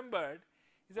to be remembered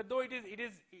is that though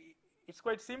it's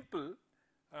quite simple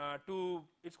to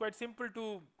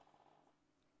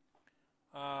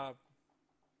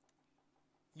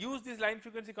use these line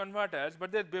frequency converters,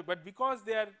 but because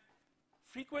they are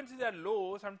frequencies are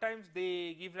low, sometimes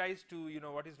they give rise to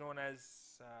what is known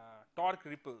as torque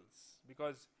ripples,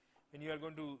 because when you are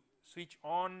going to switch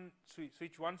on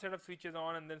switch one set of switches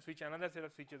on and then switch another set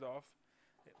of switches off,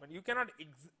 but you cannot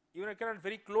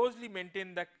very closely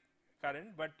maintain the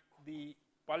current, but the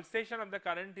pulsation of the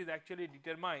current is actually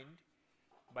determined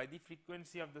by the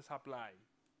frequency of the supply.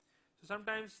 So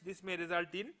sometimes this may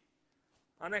result in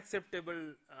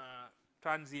unacceptable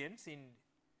transients in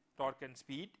torque and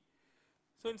speed.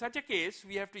 So in such a case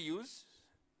we have to use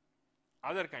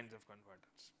other kinds of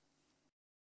converters.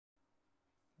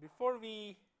 Before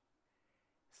we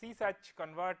see such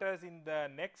converters in the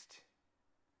next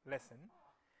lesson,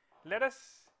 let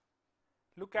us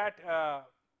look at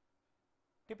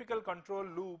typical control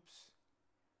loops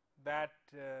that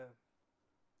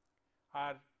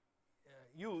are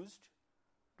used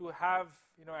to have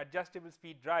adjustable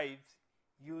speed drives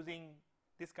using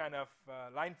this kind of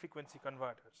line frequency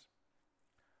converters.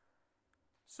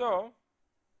 So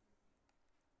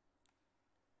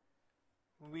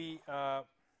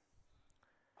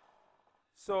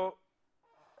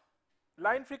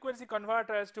line frequency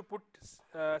converters, to put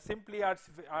simply, are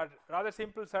rather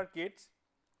simple circuits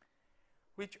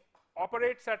which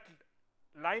operates at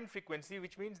line frequency,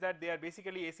 which means that they are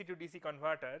basically AC to DC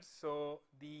converters. So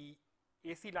the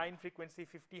AC line frequency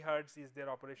 50 hertz is their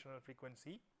operational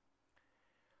frequency.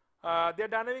 Their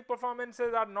dynamic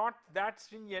performances are not that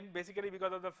stringent, basically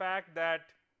because of the fact that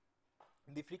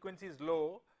the frequency is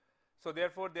low. So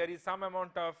therefore there is some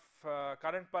amount of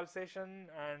current pulsation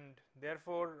and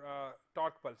therefore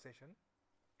torque pulsation.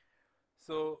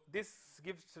 So this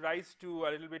gives rise to a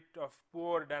little bit of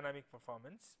poor dynamic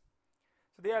performance.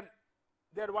 So they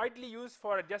are widely used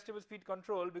for adjustable speed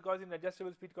control, because in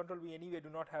adjustable speed control we anyway do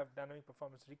not have dynamic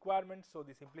performance requirements, so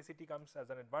the simplicity comes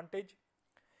as an advantage.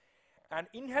 And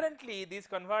inherently these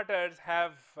converters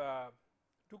have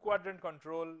 2 quadrant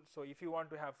control. So if you want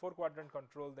to have 4 quadrant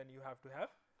control, then you have to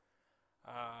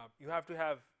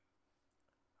have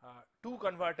 2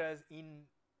 converters in,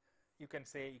 you can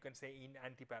say in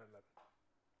anti-parallel,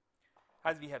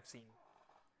 as we have seen.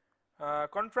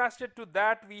 Contrasted to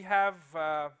that we have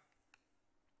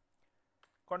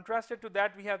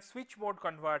switch mode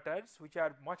converters, which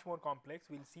are much more complex.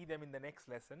 We will see them in the next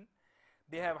lesson.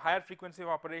 They have higher frequency of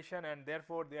operation and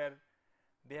therefore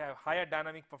they have higher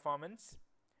dynamic performance,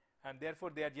 and therefore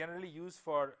they are generally used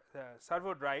for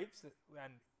servo drives,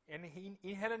 and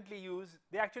inherently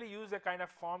they actually use a kind of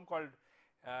form called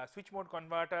switch mode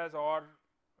converters, or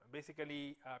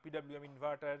basically PWM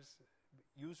inverters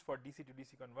used for DC to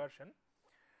DC conversion.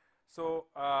 So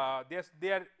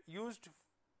they are used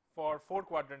for 4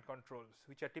 quadrant controls,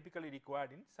 which are typically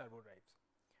required in servo drives.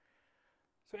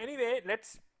 So anyway,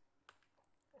 let's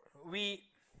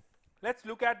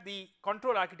look at the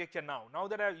control architecture now. Now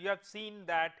that you have seen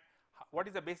that what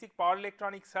is the basic power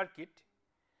electronic circuit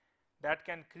that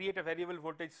can create a variable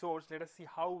voltage source, let us see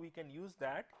how we can use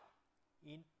that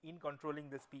in controlling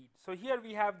the speed. So here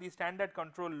we have the standard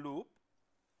control loop.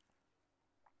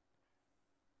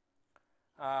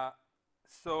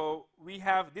 So we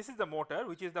have, this is the motor,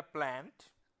 which is the plant,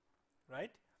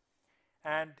 right,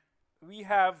 and we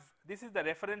have, this is the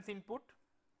reference input.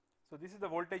 So this is the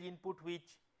voltage input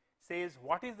which says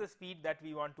what is the speed that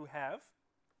we want to have,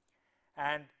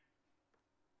 and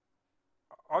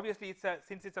obviously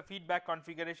since it's a feedback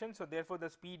configuration, so therefore the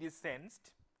speed is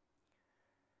sensed.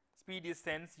 Speed is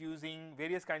sensed using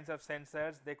various kinds of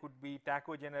sensors. They could be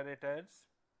tacho generators,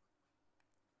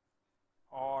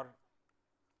 or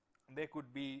they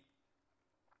could be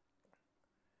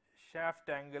shaft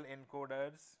angle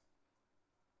encoders,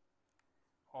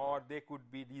 or they could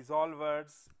be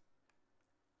resolvers.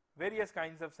 Various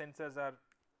kinds of sensors are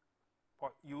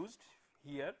used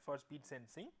here for speed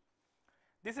sensing.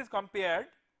 This is compared,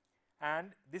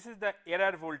 and this is the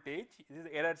error voltage, this is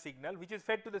the error signal which is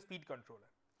fed to the speed controller.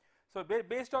 So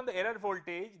based on the error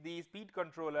voltage, the speed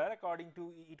controller, according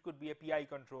to, it could be a PI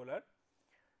controller.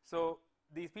 So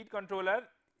the speed controller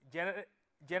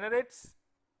generates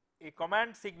a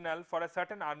command signal for a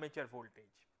certain armature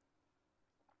voltage,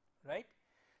 right.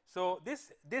 So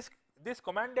this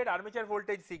commanded armature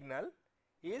voltage signal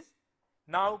is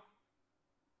now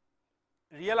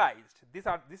realized. This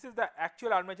is the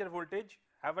actual armature voltage,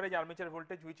 average armature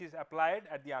voltage, which is applied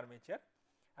at the armature,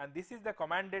 and this is the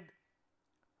commanded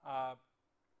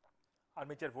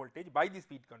armature voltage by the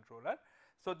speed controller.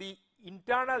 So the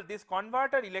internal, this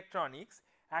converter electronics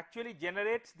actually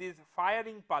generates these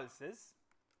firing pulses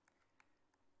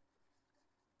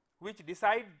which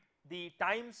decide the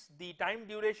time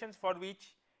durations for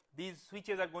which these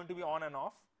switches are going to be on and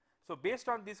off. So based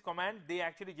on this command, they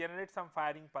actually generate some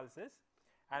firing pulses,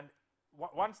 and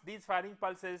once these firing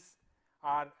pulses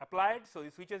are applied, so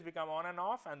the switches become on and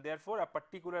off, and therefore a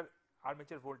particular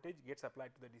armature voltage gets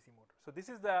applied to the DC motor. So this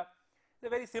is the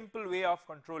very simple way of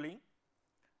controlling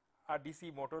a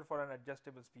DC motor for an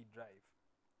adjustable speed drive.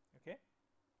 Okay.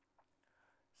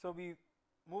 So we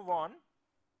move on.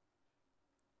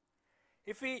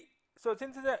 If we, so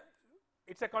since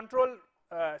it's a control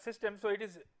system, so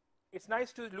it's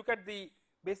nice to look at the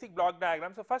basic block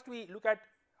diagram. So first we look at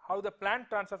how the plant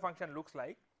transfer function looks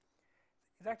like.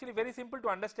 It's actually very simple to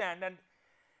understand, and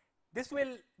this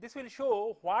will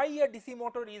show why a DC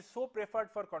motor is so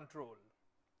preferred for control.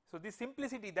 So this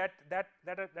simplicity that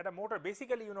a motor,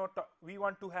 basically, you know, we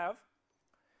want to have,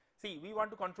 see, we want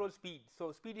to control speed.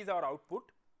 So speed is our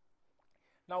output.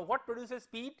 Now what produces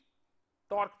speed?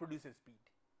 Torque produces speed.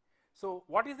 So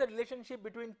what is the relationship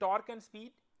between torque and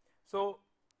speed? So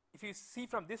if you see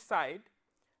from this side,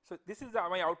 so this is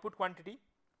my output quantity.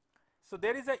 So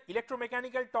there is a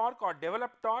electromechanical torque or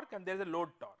developed torque, and there is a load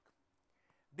torque.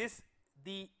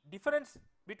 The difference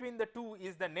between the two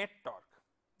is the net torque.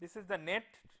 This is the net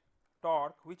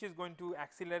torque which is going to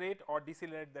accelerate or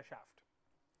decelerate the shaft.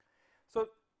 So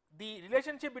the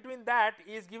relationship between that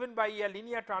is given by a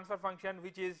linear transfer function,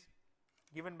 which is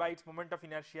given by its moment of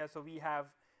inertia. So we have,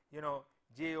 you know,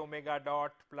 j omega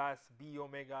dot plus b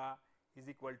omega is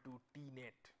equal to T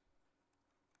net.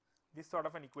 This sort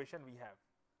of an equation we have.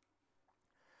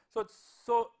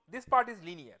 So this part is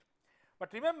linear,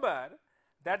 but remember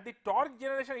that the torque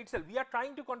generation itself, we are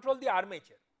trying to control the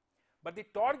armature, but the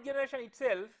torque generation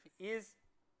itself is,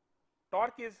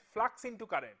 torque is flux into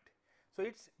current. So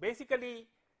it's basically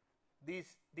the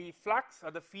flux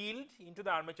or the field into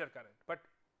the armature current. But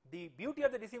the beauty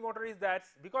of the DC motor is that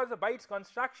because by its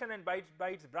construction and by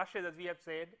its brushes, as we have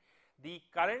said, the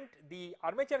current, the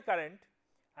armature current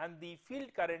and the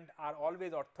field current are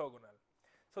always orthogonal.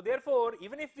 So therefore,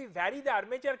 even if we vary the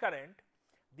armature current,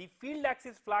 the field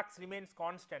axis flux remains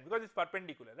constant because it's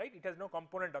perpendicular, right? It has no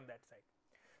component on that side.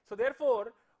 So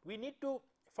therefore, we need to,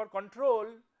 for control,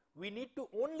 we need to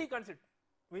only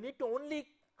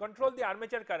control the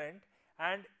armature current,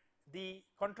 and the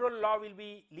control law will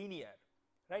be linear,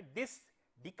 right? This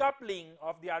decoupling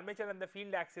of the armature and the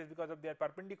field axis because of their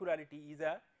perpendicularity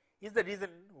is the reason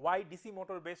why DC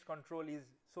motor based control is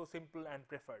so simple and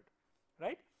preferred,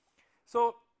 right?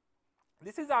 So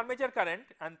this is the armature current,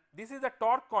 and this is the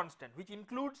torque constant, which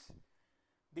includes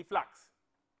the flux.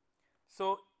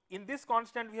 So in this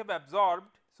constant we have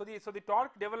absorbed, so the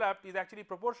torque developed is actually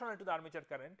proportional to the armature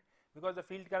current because the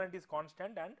field current is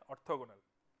constant and orthogonal.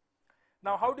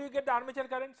 Now how do you get the armature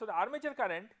current? So the armature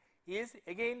current is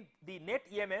again the net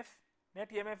EMF. Net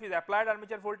EMF is applied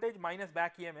armature voltage minus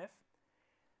back EMF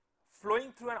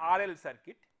flowing through an RL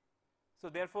circuit. So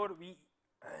therefore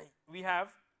we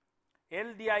have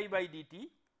L di by dt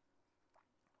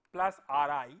plus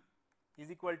Ri is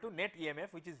equal to net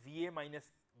EMF, which is Va minus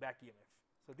back EMF.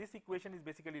 So this equation is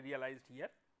basically realized here,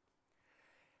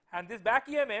 and this back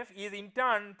EMF is in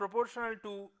turn proportional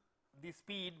to the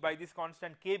speed by this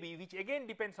constant Kb, which again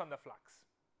depends on the flux.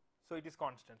 So it is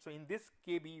constant. So in this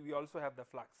Kb we also have the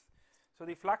flux. So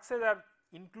the fluxes are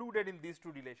included in these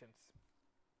two relations,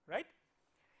 right?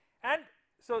 And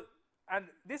so, and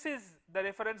this is the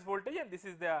reference voltage, and this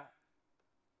is the,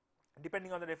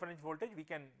 depending on the reference voltage we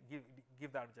can give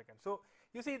the armature current. So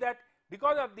you see that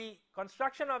because of the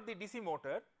construction of the DC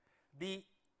motor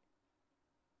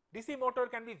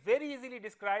can be very easily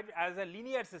described as a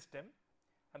linear system,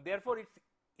 and therefore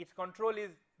its control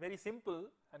is very simple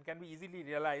and can be easily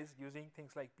realized using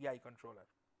things like PI controller.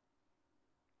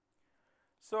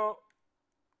 So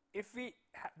if we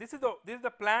this is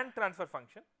the plant transfer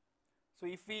function. So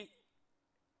if we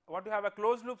want to have a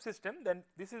closed loop system, then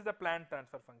this is the plant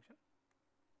transfer function,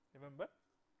 remember,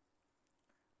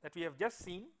 that we have just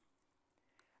seen,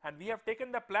 and we have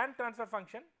taken the plant transfer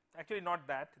function, actually not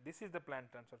that, this is the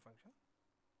plant transfer function,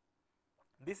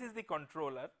 this is the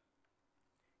controller.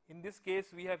 In this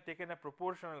case we have taken a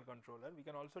proportional controller, we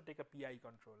can also take a PI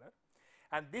controller,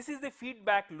 and this is the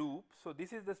feedback loop. So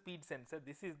this is the speed sensor,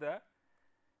 this is the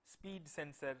speed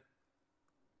sensor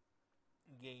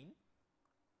gain,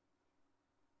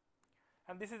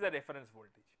 and this is the reference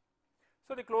voltage.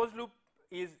 So the closed loop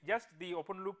is just the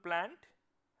open loop plant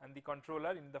and the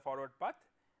controller in the forward path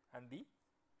and the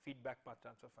feedback path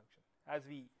transfer function, as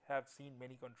we have seen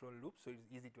many control loops, so it is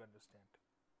easy to understand.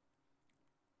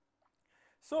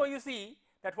 So you see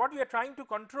that what we are trying to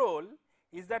control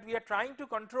is that we are trying to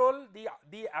control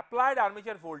the applied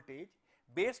armature voltage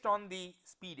based on the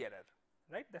speed error,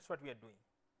 right? That is what we are doing.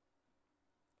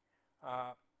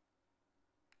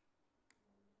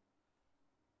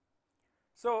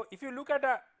 So if you look at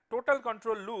a total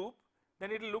control loop,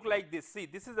 then it will look like this. See,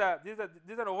 this is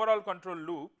an overall control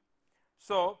loop.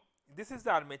 So, this is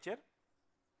the armature,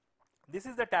 this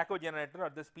is the tacho generator or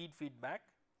the speed feedback.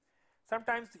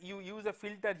 Sometimes you use a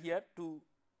filter here to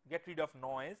get rid of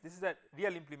noise. This is a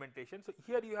real implementation. So,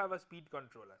 here you have a speed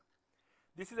controller.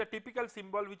 This is a typical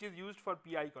symbol which is used for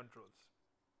PI controls,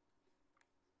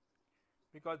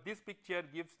 because this picture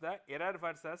gives the error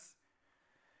versus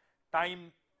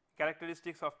time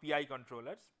characteristics of PI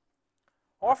controllers.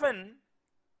 Often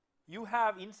you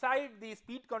have inside the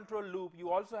speed control loop,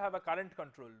 you also have a current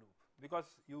control loop, because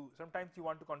you sometimes you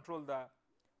want to control the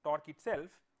torque itself.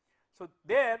 So,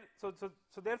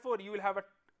 therefore, you will have a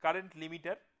current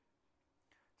limiter.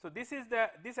 So,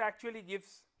 this actually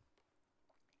gives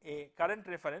a current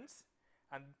reference,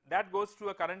 and that goes to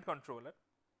a current controller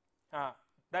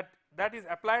that is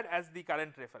applied as the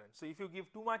current reference. So, if you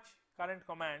give too much current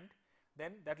command,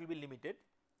 then that will be limited.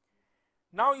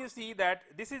 Now, you see that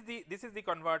this is the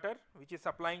converter which is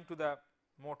supplying to the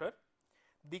motor.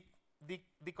 The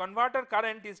converter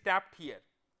current is tapped here,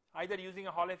 either using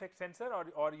a Hall effect sensor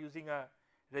or using a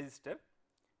resistor.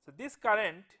 So, this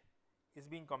current is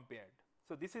being compared.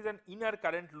 So, this is an inner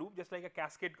current loop, just like a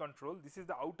cascade control. This is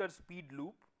the outer speed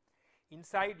loop,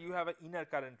 inside you have an inner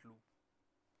current loop.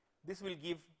 This will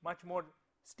give much more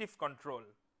stiff control,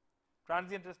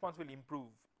 transient response will improve.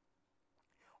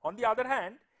 On the other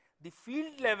hand, the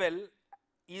field level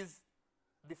is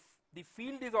the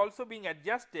field is also being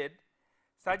adjusted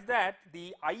such that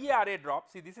the IARA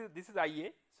drop. See, this is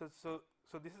IA. So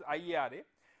this is IARA.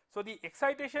 So, the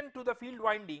excitation to the field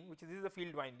winding, which is the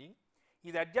field winding,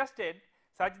 is adjusted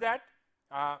such that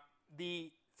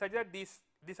this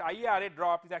IARA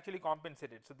drop is actually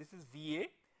compensated. So, this is VA,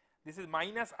 this is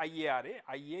minus IARA,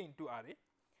 IA into RA.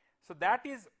 So, that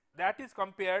is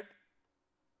compared,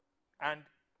 and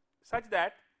such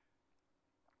that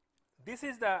this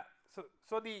is the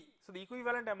so the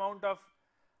equivalent amount of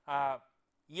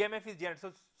EMF is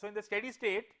generated. So, in the steady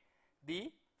state,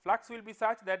 the flux will be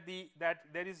such that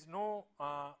there is no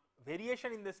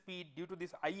variation in the speed due to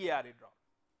this IARA drop,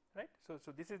 right.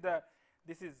 So, this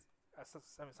is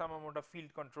some amount of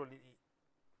field control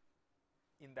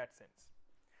in that sense.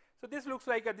 So, this looks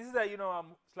like this is a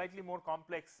slightly more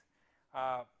complex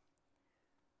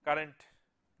current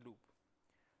loop.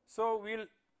 So,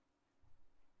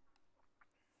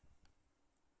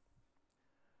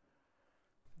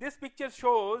 this picture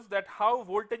shows that how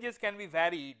voltages can be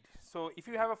varied. So, if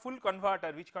you have a full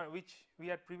converter which we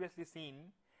had previously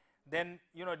seen, then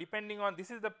depending on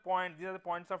these are the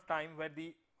points of time where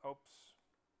the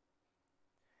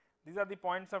these are the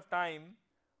points of time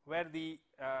where the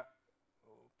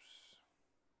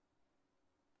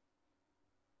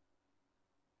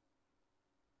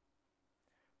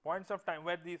points of time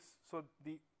where the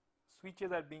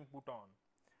switches are being put on.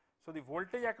 So, the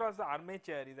voltage across the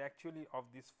armature is actually of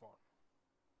this form,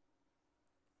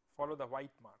 follow the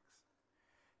white marks.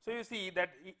 So, you see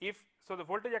that the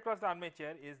voltage across the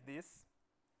armature is this,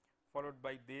 followed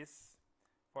by this,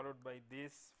 followed by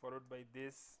this, followed by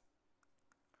this.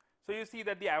 So, you see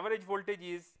that the average voltage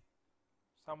is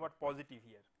somewhat positive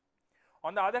here.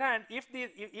 On the other hand, if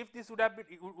this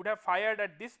would have fired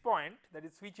at this point, that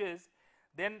is switches,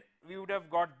 then we would have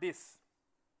got this.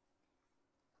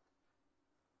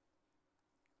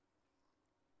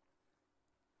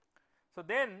 So,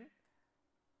 then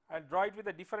I will draw it with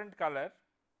a different color,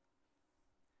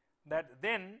 that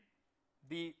then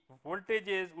the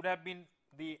voltages would have been,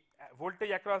 the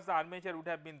voltage across the armature would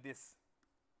have been this.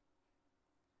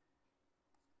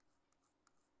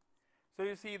 So,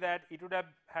 you see that it would have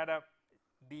had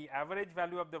the average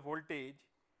value of the voltage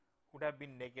would have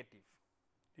been negative.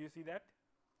 Do you see that?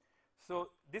 So,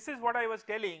 this is what I was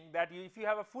telling, that if you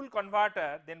have a full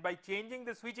converter, then by changing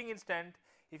the switching instant,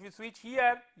 if you switch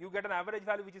here, you get an average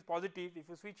value which is positive. If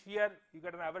you switch here, you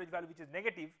get an average value which is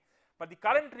negative, but the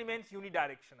current remains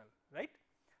unidirectional, right.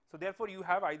 So, therefore, you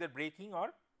have either braking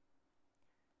or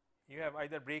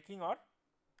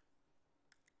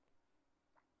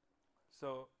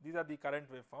so these are the current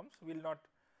waveforms. We will not.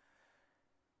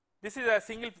 This is a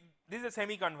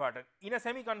semi converter. In a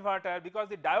semi converter, because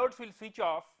the diodes will switch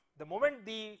off the moment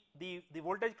the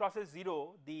voltage crosses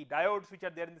 0, the diodes which are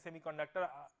there in the semiconductor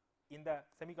in the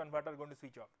semi converter are going to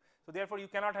switch off. So, therefore, you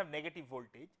cannot have negative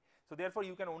voltage. So, therefore,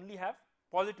 you can only have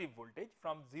positive voltage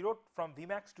from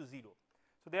Vmax to 0.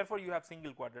 So, therefore, you have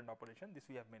single quadrant operation, this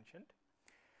we have mentioned.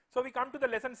 So, we come to the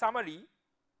lesson summary.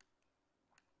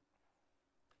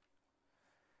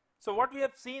 So, what we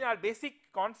have seen are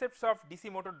basic concepts of DC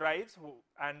motor drives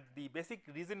and the basic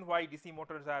reason why DC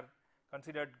motors are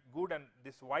considered good and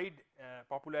this wide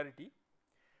popularity.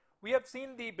 We have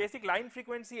seen the basic line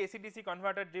frequency AC-DC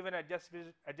converter driven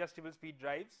adjustable speed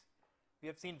drives. We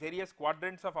have seen various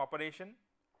quadrants of operation.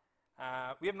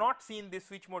 We have not seen this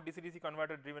switch mode DC-DC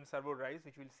converter driven servo drives,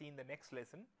 which we will see in the next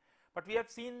lesson, but we have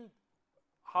seen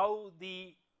how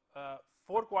the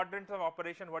 4 quadrants of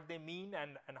operation, what they mean,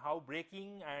 and how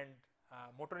braking and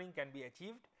motoring can be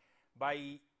achieved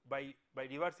by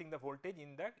reversing the voltage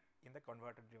in the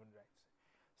converter driven drives.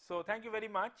 So thank you very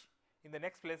much. In the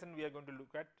next lesson we are going to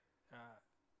look at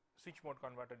switch mode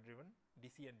converter driven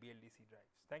DC and BLDC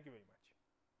drives. Thank you very much.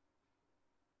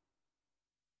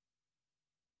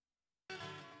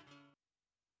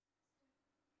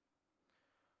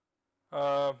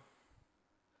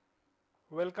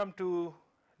 Welcome to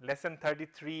lesson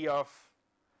 33 of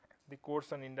the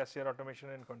course on industrial automation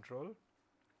and control.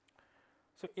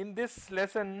 So in this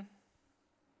lesson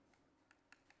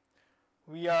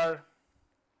we are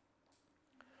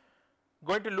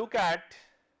going to look at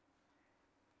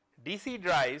DC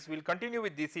drives. We will continue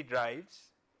with DC drives,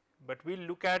 but we will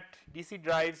look at DC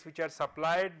drives which are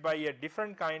supplied by a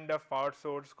different kind of power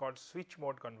source called switch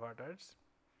mode converters.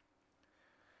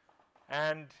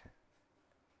 And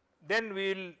then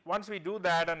we will, once we do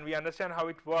that and we understand how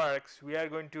it works, we are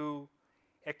going to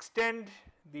extend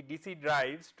the DC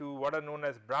drives to what are known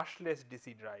as brushless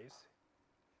DC drives,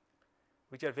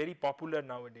 which are very popular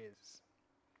nowadays.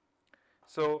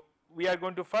 So we are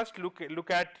going to first look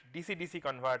at DC-DC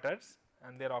converters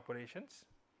and their operations.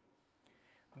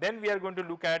 Then we are going to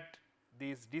look at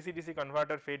these DC-DC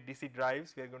converter fed DC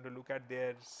drives. We are going to look at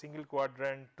their single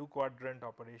quadrant, 2 quadrant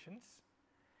operations.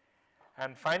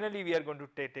 And finally, we are going to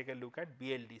take a look at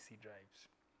BLDC drives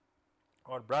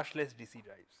or brushless DC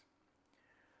drives.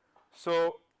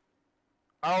 So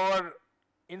our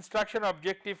instruction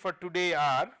objective for today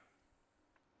are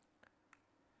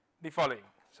the following.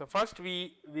 So first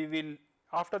we will,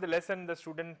 after the lesson, the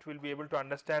student will be able to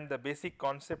understand the basic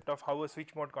concept of how a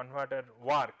switch mode converter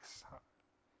works,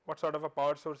 what sort of a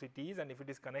power source it is, and if it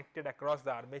is connected across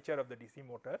the armature of the DC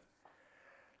motor,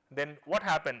 then what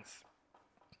happens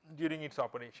during its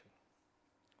operation.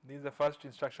 This is the first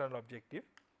instructional objective.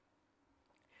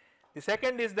 The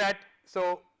second is that,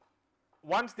 so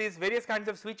once these various kinds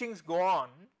of switchings go on,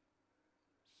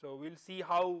 so we will see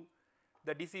how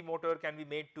the DC motor can be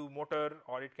made to motor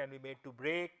or it can be made to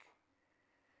brake.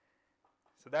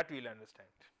 So that we will understand.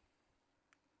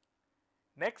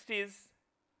 Next is,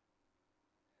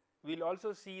 we will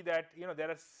also see that there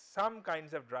are some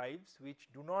kinds of drives which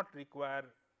do not require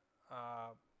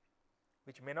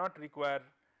which may not require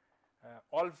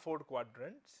all 4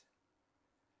 quadrants,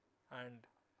 and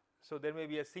so there may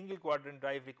be a single quadrant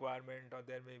drive requirement or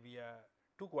there may be a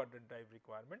 2 quadrant drive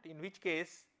requirement, in which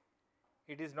case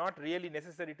it is not really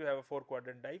necessary to have a 4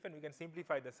 quadrant drive and we can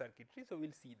simplify the circuitry. So we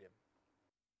will see them.